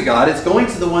back to God, it's going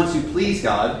to the ones who please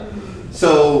God,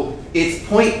 so it's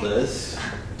pointless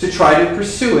to try to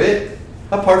pursue it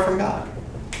apart from God.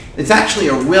 It's actually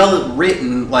a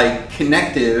well-written, like,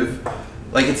 connective,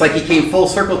 like, it's like he came full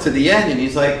circle to the end, and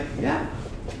he's like, yeah.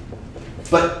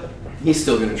 But he's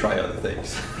still going to try other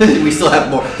things. We still have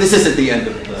more. This isn't the end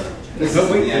of the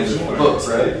book,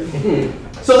 right?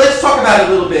 So let's talk about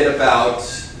a little bit about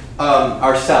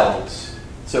ourselves,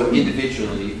 so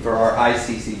individually for our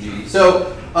ICCG.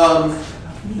 So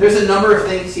there's a number of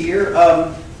things here.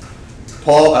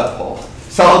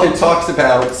 Solomon talks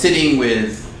about sitting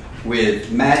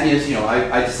with madness. You know,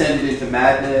 I descended into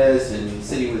madness and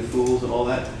sitting with fools and all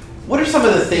that. What are some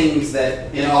of the things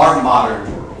that in our modern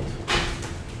world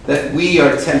that we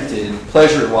are tempted,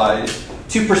 pleasure-wise,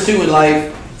 to pursue in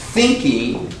life,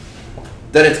 thinking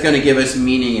that it's going to give us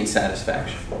meaning and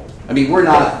satisfaction? I mean, we're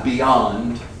not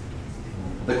beyond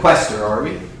the quester, are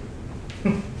we?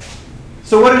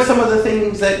 So what are some of the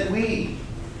things that we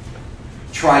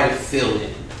try to fill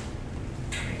in?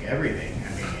 I think everything.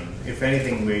 I mean, if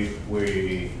anything,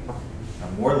 we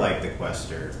are more like the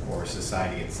quester, or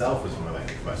society itself is more like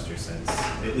the quester, since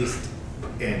at least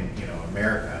in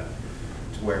America,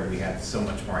 to where we have so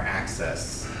much more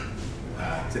access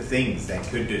to things that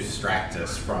could distract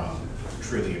us from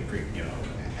truly,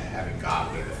 having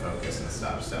God be the focus and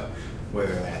stuff. So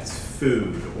whether that's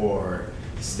food or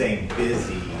staying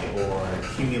busy or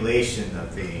accumulation of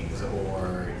things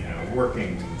or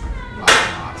working lots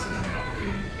and lots,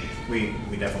 and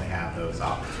we definitely have those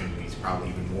opportunities, probably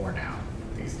even more now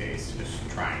these days, to just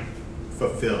try and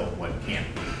fulfill what can't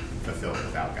be fulfilled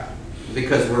without God.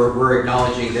 Because we're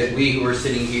acknowledging that we who are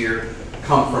sitting here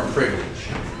come from privilege.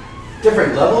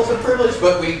 Different levels of privilege,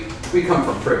 but we come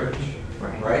from privilege,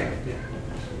 right? Yeah.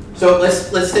 So let's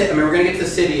stay. I mean, we're going to get to the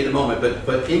city in a moment,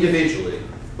 but individually,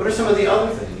 what are some of the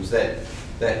other things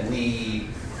that we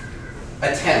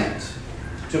attempt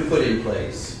to put in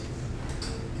place,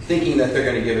 thinking that they're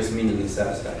going to give us meaning and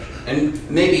satisfaction?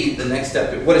 And maybe the next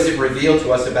step, what does it reveal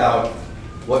to us about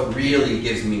what really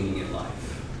gives meaning in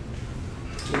life?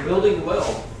 You're building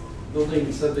wealth.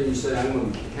 Building something you say, I'm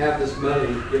going to have this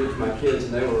money, give it to my kids,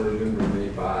 and they will remember me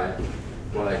by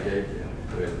what I gave them.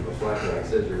 I mean, like I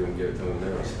said, you're going to give it to them,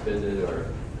 they're going to spend it or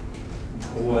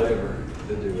whatever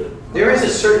to do it. There is a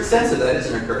certain sense of that,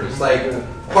 isn't there, Curtis? Like,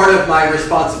 part of my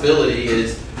responsibility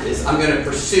is I'm going to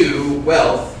pursue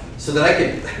wealth so that I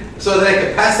can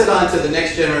pass it on to the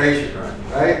next generation,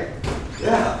 right?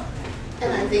 Yeah.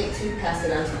 And I think to pass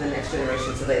it on to the next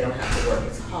generation so they don't have to work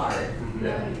as hard.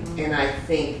 Yeah. And I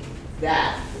think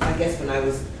that, I guess when I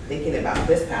was thinking about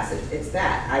this passage, it's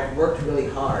that I've worked really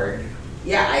hard.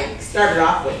 Yeah, I started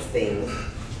off with things,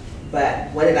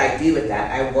 but what did I do with that?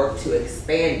 I worked to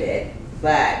expand it,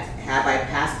 but have I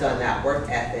passed on that work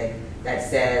ethic that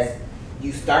says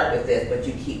you start with this, but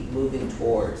you keep moving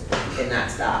towards and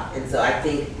not stop? And so I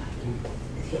think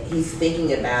he's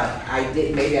thinking about,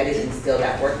 maybe I didn't instill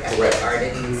that work ethic, or I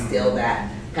didn't instill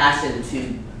that passion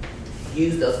to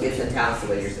use those gifts and talents the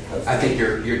way you're supposed to. I think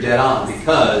you're dead on,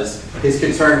 because his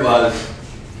concern was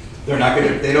they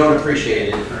don't appreciate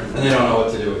it and they don't know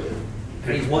what to do with it.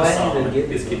 And he's one Solomon,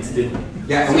 his kids didn't.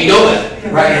 Yeah, and we know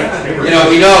that, right?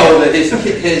 We know that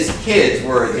his kids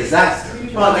were a disaster.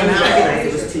 Well, and I recognize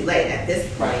it was too late. At this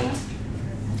point,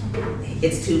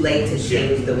 it's too late to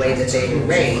change the way that they were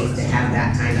raised to have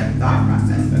that kind of thought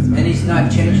process. And he's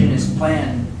not changing his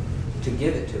plan to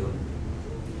give it to him.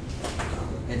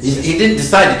 He didn't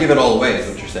decide to give it all away, is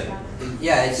what you're saying.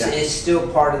 Yeah, it's still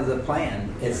part of the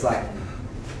plan. It's like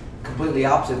completely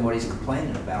opposite of what he's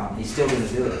complaining about. He's still going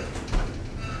to do it.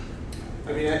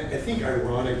 I mean, I think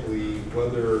ironically,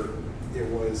 whether it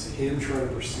was him trying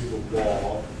to pursue the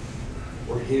law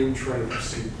or him trying to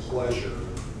pursue pleasure,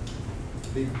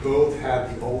 they both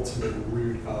had the ultimate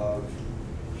root of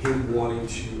him wanting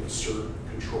to assert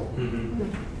control.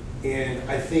 Mm-hmm. And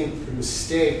I think the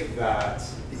mistake that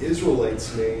the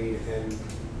Israelites made and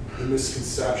the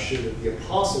misconception that the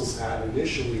apostles had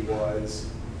initially was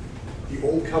the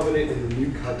old covenant and the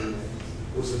new covenant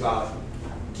was about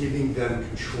giving them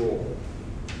control.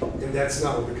 And that's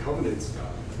not what the covenant's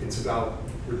about. It's about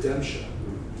redemption.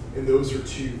 And those are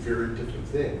two very different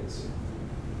things.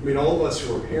 I mean, all of us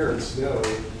who are parents know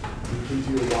we can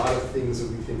do a lot of things that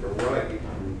we think are right,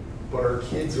 but our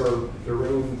kids are their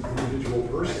own individual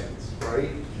persons, right?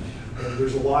 And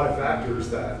there's a lot of factors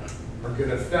that are going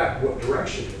to affect what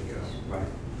direction they go. Right.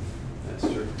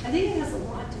 That's true. I think it has a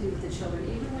lot to do with the children.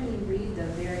 Even when you read the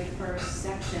very first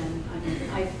section, I mean,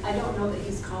 I don't know that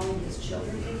he's calling his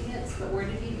children idiots, but where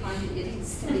did he find the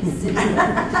idiots that he's sitting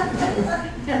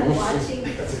and watching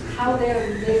how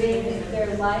they're living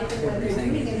their life and what they're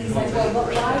doing? And he's like, well,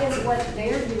 but why is what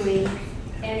they're doing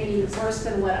any worse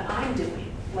than what I'm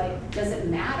doing? Like, does it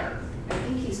matter? I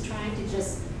think he's trying to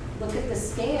just look at the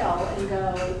scale and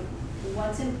go,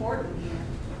 what's important here?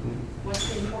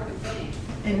 What's the important thing?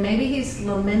 And maybe he's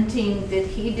lamenting that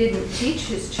he didn't teach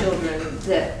his children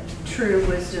that true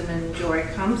wisdom and joy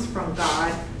comes from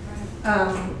God.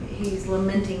 He's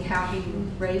lamenting how he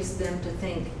raised them to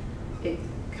think it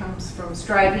comes from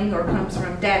striving or comes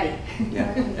from daddy.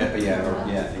 Yeah,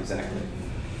 exactly.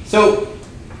 So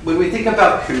when we think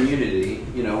about community,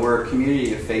 we're a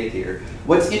community of faith here.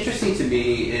 What's interesting to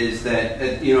me is that,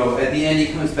 at the end he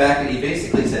comes back and he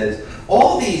basically says,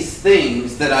 all these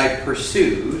things that I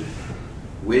pursued,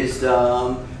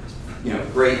 wisdom,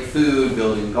 great food,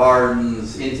 building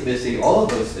gardens, intimacy, all of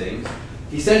those things,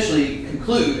 he essentially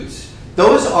concludes,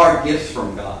 those are gifts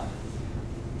from God.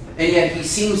 And yet he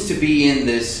seems to be in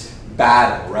this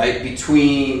battle, right,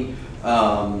 between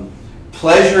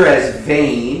pleasure as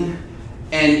vain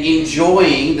and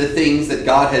enjoying the things that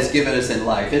God has given us in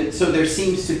life. And so there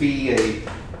seems to be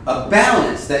a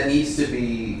balance that needs to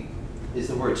be, is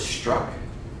the word struck?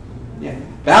 Yeah.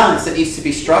 Balance that needs to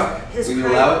be struck. Will you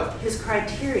allow it? His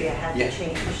criteria had to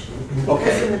change. Okay.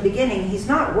 Because in the beginning, he's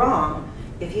not wrong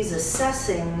if he's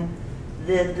assessing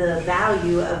the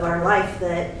value of our life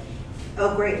that,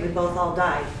 oh great, we both all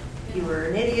died. If you were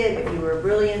an idiot, if you were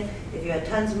brilliant, if you had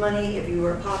tons of money, if you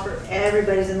were a pauper,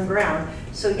 everybody's in the ground.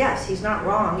 So yes, he's not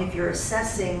wrong if you're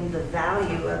assessing the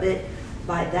value of it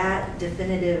by that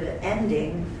definitive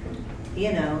ending.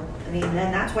 You know, I mean,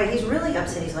 and that's why he's really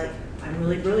upset. He's like, I'm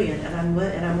really brilliant and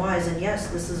I'm wise, and yes,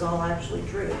 this is all actually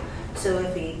true. So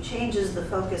if he changes the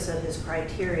focus of his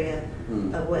criteria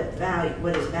of what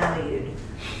is valued,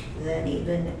 then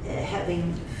even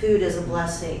having food as a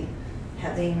blessing,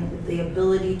 having the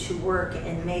ability to work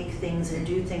and make things and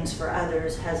do things for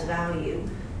others has value,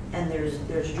 and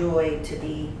there's joy to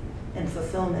be and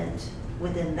fulfillment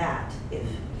within that if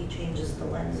he changes the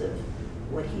lens of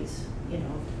what he's,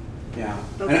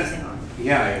 focusing on.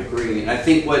 Yeah, I agree. And I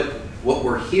think what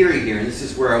we're hearing here, and this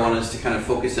is where I want us to kind of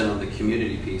focus in on the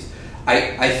community piece,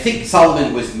 I think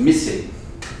Solomon was missing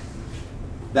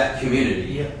that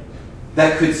community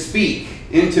that could speak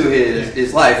into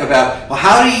his life about, well,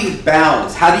 how do you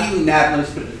balance? How do you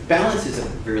navigate? Balance is a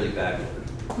really bad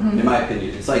word, in my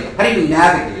opinion. It's like, how do you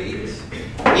navigate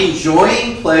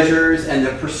enjoying pleasures and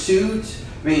the pursuit?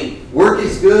 I mean, work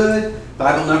is good.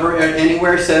 Bible never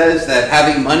anywhere says that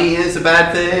having money is a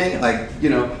bad thing. Like,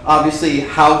 obviously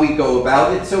how we go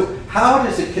about it. So how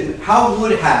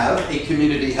would have a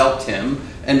community helped him,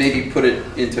 and maybe put it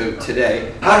into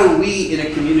today, how do we in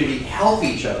a community help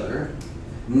each other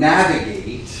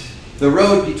navigate the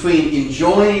road between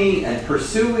enjoying and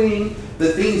pursuing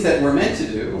the things that we're meant to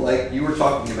do, like you were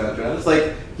talking about, John? It's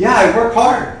like, yeah, I work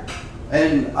hard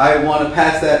and I want to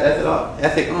pass that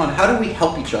ethic on. How do we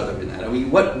help each other in that? I mean,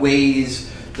 what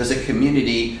ways does a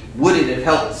community, would it have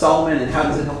helped Solomon, and how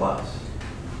does it help us?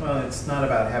 Well, it's not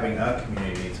about having a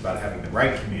community, it's about having the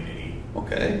right community.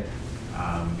 Okay.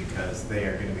 Because they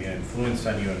are going to be influenced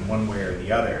on you in one way or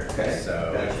the other. Okay.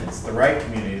 So if it's the right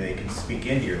community, they can speak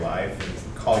into your life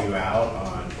and call you out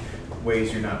on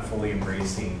ways you're not fully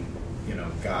embracing,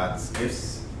 God's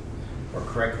gifts, or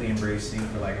correctly embracing,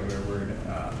 for lack of a better word,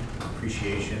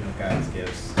 appreciation of God's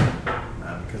gifts.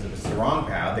 Because if it's the wrong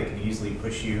path, they can easily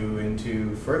push you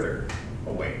into further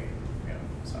away.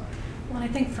 Well, I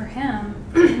think for him,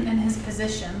 in his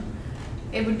position,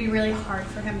 it would be really hard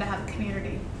for him to have a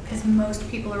community, because most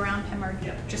people around him are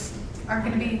going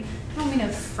to be, I don't mean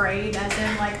afraid as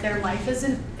in like their life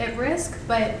isn't at risk,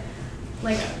 but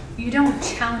like you don't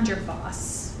challenge your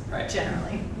boss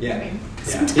generally. Yeah. I mean,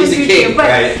 he's a king, but,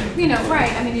 right?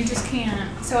 Right. I mean, you just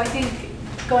can't. So I think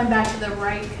going back to the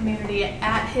right community,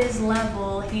 at his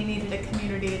level, he needed a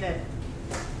community that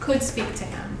could speak to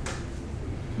him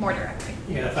more directly.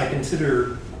 Yeah, if I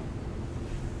consider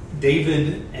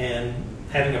David and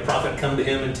having a prophet come to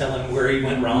him and tell him where he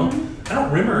went wrong, I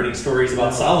don't remember any stories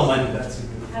about Solomon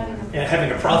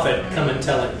having a prophet come and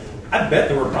tell him. I bet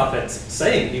there were prophets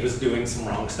saying he was doing some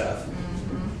wrong stuff.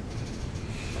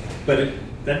 But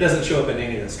that doesn't show up in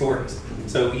any of the stories.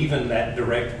 So even that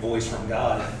direct voice from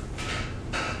God.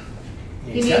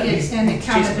 You need an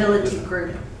accountability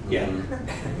group. Yeah.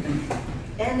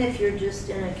 And if you're just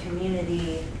in a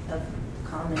community of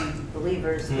common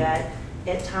believers, that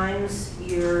at times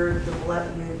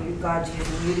God's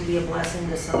using you to be a blessing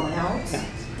to someone else,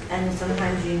 and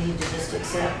sometimes you need to just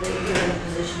accept that you're in a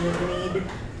position of need,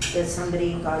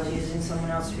 that God's using someone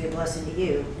else to be a blessing to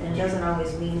you. And it doesn't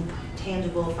always mean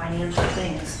tangible financial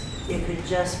things. It could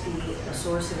just be a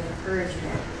source of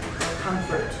encouragement or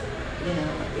comfort.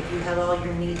 If you have all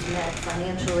your needs met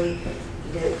financially,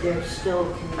 there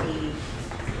still can be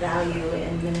value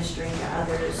in ministering to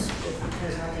others that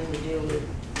has nothing to do with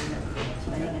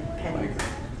spending a penny.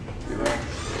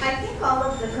 I think all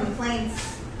of the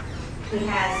complaints he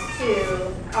has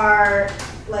too are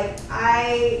like,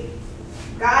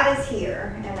 God is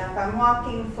here, and if I'm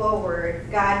walking forward,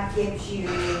 God gives you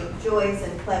joys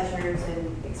and pleasures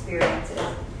and experiences.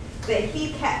 But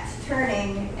he kept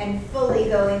turning and fully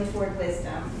going toward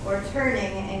wisdom, or turning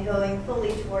and going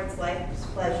fully towards life's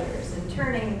pleasures, and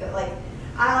turning, like,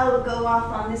 I'll go off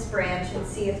on this branch and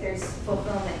see if there's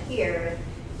fulfillment here.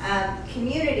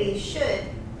 Community should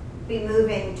be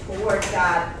moving toward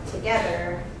God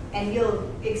together, and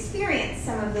you'll experience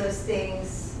some of those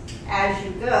things as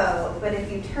you go. But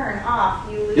if you turn off,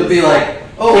 you'll be like,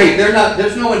 oh wait,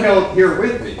 there's no one here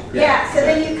with me. Yeah, so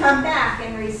then you come back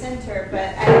and recenter,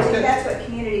 but I think that's what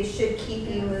communities should keep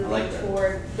you moving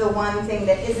toward, the one thing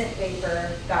that isn't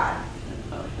vapor God.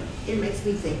 It makes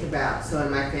me think about, so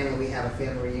in my family, we have a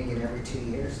family reunion every 2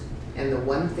 years. And the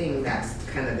one thing that's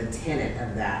kind of the tenet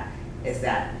of that is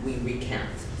that we recount.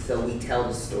 So we tell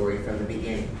the story from the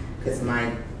beginning. Because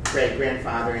my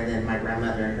great-grandfather and then my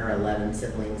grandmother and her 11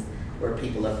 siblings were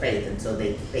people of faith. And so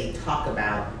they talk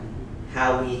about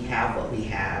how we have what we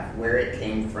have, where it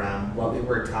came from, what we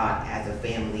were taught as a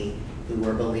family who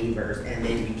were believers. And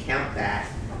they recount that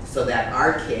so that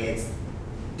our kids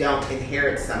don't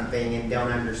inherit something and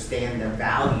don't understand the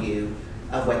value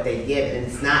of what they give. And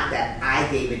it's not that I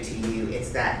gave it to you,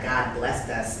 it's that God blessed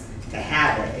us to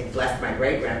have it. It blessed my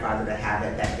great-grandfather to have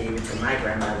it, that gave it to my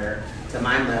grandmother, to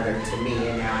my mother, to me,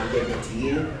 and now I'm giving it to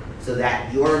you. So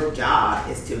that your job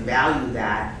is to value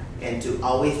that and to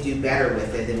always do better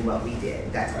with it than what we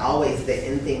did. That's always the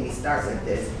end thing we start with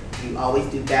is you always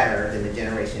do better than the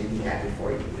generation you had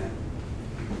before you.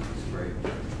 That's great.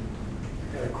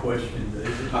 Got a question,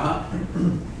 David.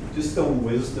 Just on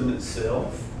wisdom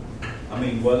itself. I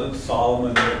mean, wasn't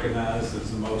Solomon recognized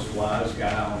as the most wise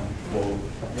guy on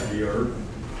the earth?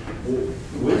 Well,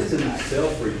 wisdom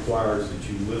itself requires that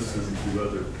you listen to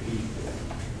other people.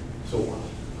 So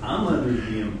I'm under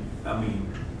the, I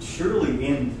mean, surely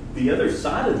in the other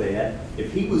side of that,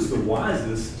 if he was the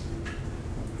wisest,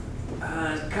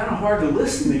 it's kind of hard to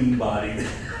listen to anybody.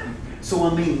 So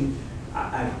I mean,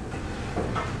 I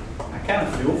kind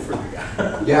of feel for the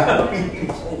guy. Yeah.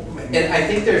 And I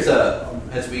think there's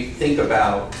as we think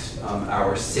about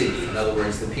our city, in other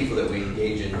words, the people that we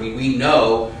engage in, we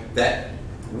know that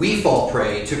we fall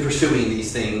prey to pursuing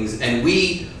these things, and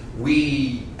we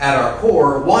at our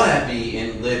core want to be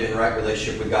and live in right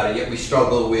relationship with God, and yet we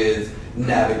struggle with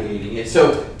navigating it.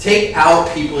 So take out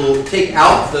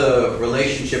the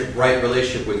right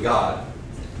relationship with God,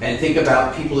 and think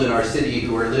about people in our city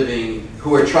who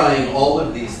are trying all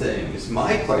of these things.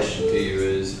 My question to you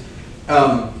is,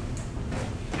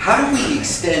 how do we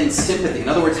extend sympathy? In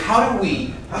other words, how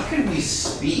can we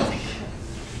speak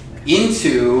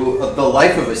into the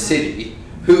life of a city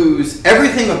whose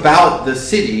everything about the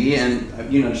city, and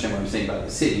you understand what I'm saying about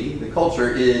the city, the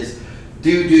culture is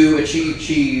do,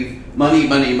 achieve, money.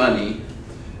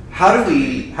 How are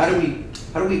we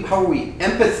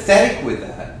empathetic with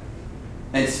that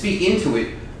and speak into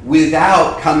it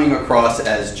without coming across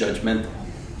as judgmental?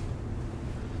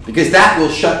 Because that will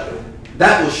shut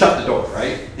the door,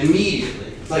 right?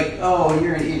 Immediately. It's like, oh,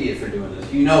 you're an idiot for doing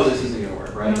this. You know this isn't going to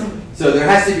work, right? Mm-hmm. So there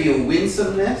has to be a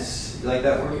winsomeness. You like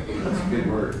that word? That's a good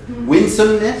word. Mm-hmm.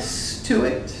 Winsomeness to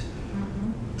it.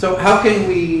 Mm-hmm. So how do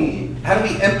we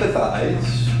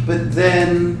empathize, but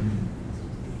then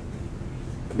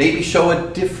maybe show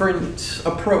a different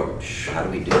approach? How do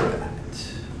we do that?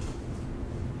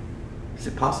 Is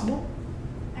it possible?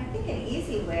 I think an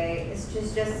easy way is to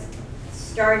just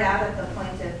start out at the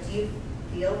point of, do you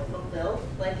feel fulfilled?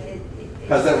 Like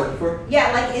how's that working for you?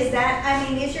 Yeah, like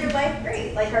is your life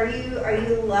great? Like are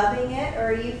you loving it, or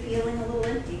are you feeling a little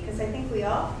empty? Because I think we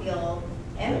all feel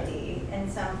empty in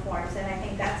some forms, and I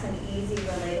think that's an easy,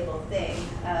 relatable thing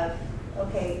of,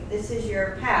 okay, this is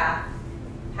your path.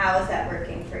 How is that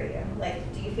working for you?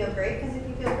 Like, do you feel great? Because if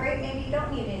you feel great, maybe you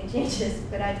don't need any changes,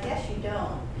 but I guess you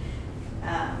don't.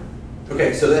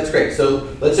 Okay, so that's great.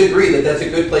 So let's agree that that's a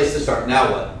good place to start.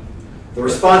 Now what? The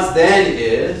response then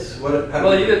is,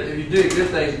 if you do good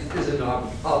things, is it an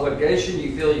obligation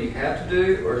you feel you have to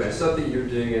do, or is it something you're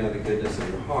doing out of the goodness of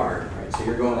your heart? All right, so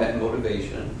you're going at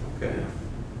motivation. Okay.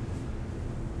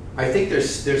 I think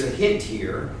there's a hint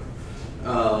here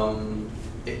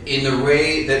in the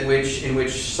way in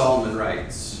which Solomon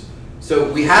writes. So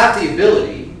we have the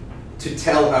ability to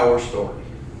tell our story.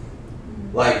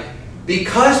 Like,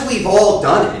 because we've all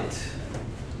done it,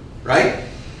 right?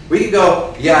 We can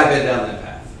go, yeah, I've been down that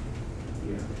path.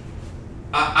 Yeah.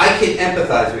 I can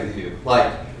empathize with you.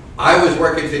 Like, I was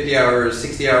working 50 hours,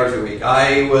 60 hours a week.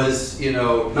 I was,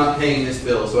 not paying this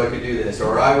bill so I could do this.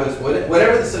 Or I was,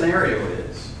 whatever the scenario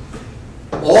is.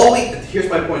 Here's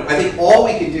my point. I think all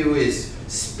we can do is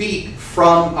speak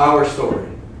from our story.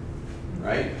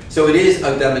 Right? So it is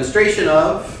a demonstration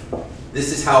of,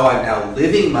 this is how I'm now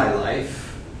living my life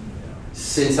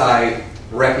since I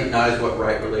recognize what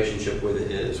right relationship with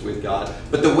it is, with God.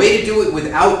 But the way to do it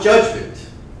without judgment,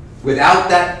 without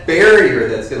that barrier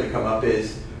that's going to come up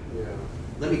is,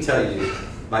 let me tell you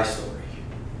my story.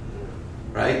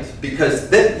 Right? Because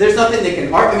there's nothing they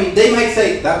can argue. I mean, they might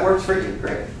say, that works for you,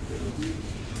 great.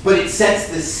 But it sets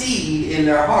the seed in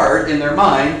their heart, in their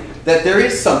mind, that there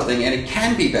is something and it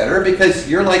can be better because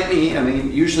you're like me. I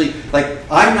mean, usually, like,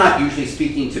 I'm not usually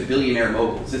speaking to billionaire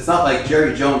moguls. It's not like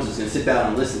Jerry Jones is going to sit down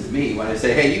and listen to me when I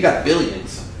say, hey, you got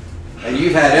billions and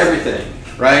you've had everything,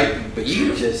 right? But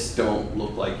you just don't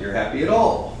look like you're happy at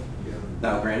all.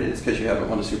 Now, granted, it's because you haven't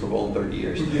won a Super Bowl in 30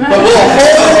 years. But we'll hold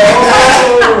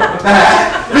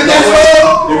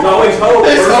There's always hope.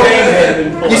 There's hope.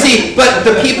 You see, but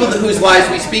the people whose lives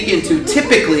we speak into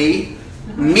typically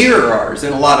mirror ours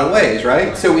in a lot of ways,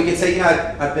 right? So we can say,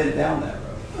 yeah, I've been down that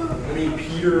road. I mean,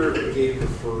 Peter gave the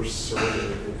first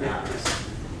sermon in Acts,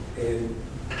 and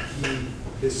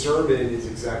his sermon is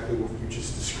exactly what you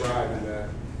just described, in that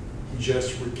he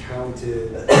just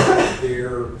recounted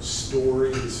their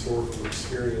story, historical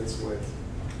experience with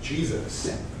Jesus.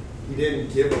 Yeah. He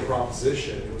didn't give a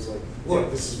proposition. It was like, look,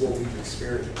 this is what we've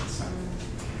experienced.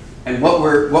 And what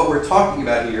we're talking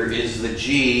about here is the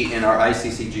G in our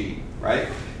ICCG, right?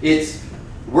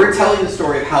 We're telling the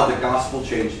story of how the gospel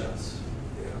changed us.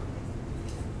 Yeah.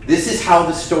 This is how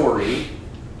the story,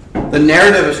 the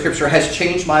narrative of Scripture, has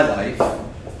changed my life.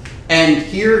 And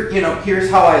here's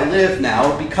how I live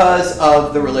now because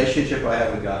of the relationship I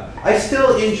have with God. I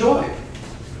still enjoy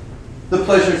the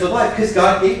pleasures of life because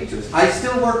God gave it to us. I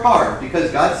still work hard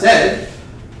because God said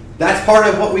that's part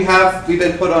of what we've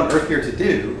been put on earth here to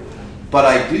do. But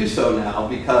I do so now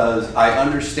because I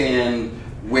understand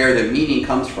where the meaning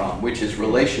comes from, which is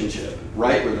relationship,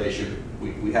 right relationship.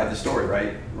 We have the story,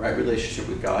 right? Right relationship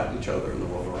with God, each other, and the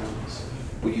world around us.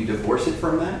 When you divorce it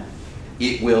from that,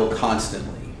 it will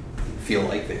constantly feel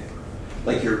like vapor.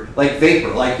 Like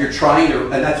you're trying to,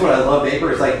 and that's what I love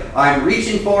vapor. It's like I'm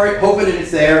reaching for it, hoping that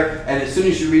it's there, and as soon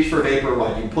as you reach for vapor,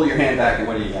 what? You pull your hand back and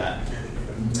what do you got?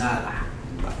 Nada.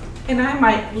 And I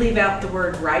might leave out the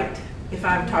word right if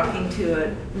I'm talking to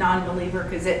a non-believer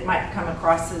because it might come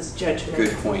across as judgment.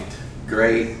 Good point.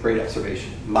 Great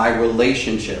observation. My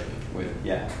relationship with,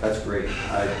 yeah, that's great.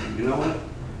 You know what?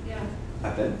 Yeah.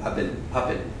 I've been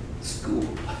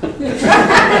schooled.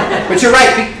 But you're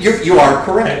right. You are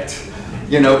correct.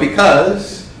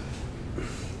 Because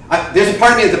there's a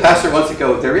part of me as the pastor wants to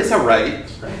go, there is a right,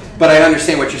 but I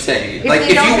understand what you're saying. If you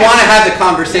want to have the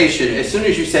conversation, as soon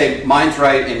as you say mine's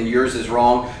right and yours is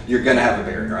wrong, you're going to have a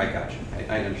barrier. I got you.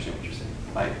 I understand what you're saying.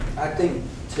 I think,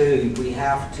 too, we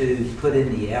have to put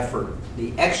in the effort,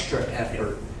 the extra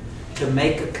effort, to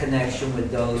make a connection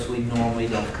with those we normally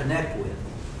don't connect with.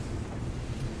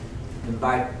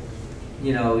 Invite,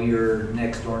 your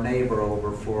next door neighbor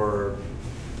over for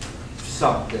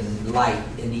something light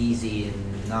and easy and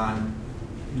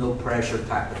no pressure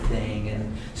type of thing,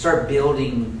 and start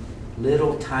building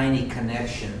little tiny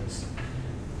connections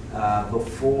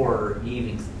before you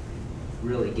even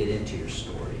really get into your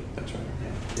story. That's right.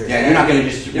 Yeah, you're not going to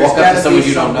just walk up to someone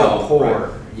you don't know.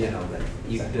 Rapport, that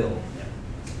you've built.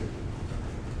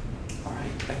 All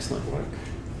right, excellent work.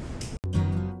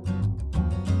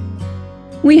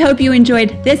 We hope you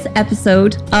enjoyed this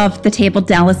episode of the Table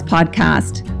Dallas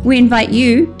podcast. We invite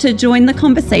you to join the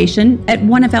conversation at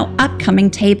one of our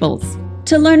upcoming tables.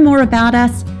 To learn more about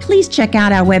us, please check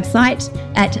out our website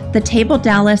at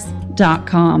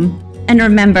thetabledallas.com. And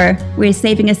remember, we're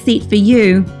saving a seat for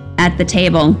you at the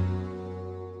table.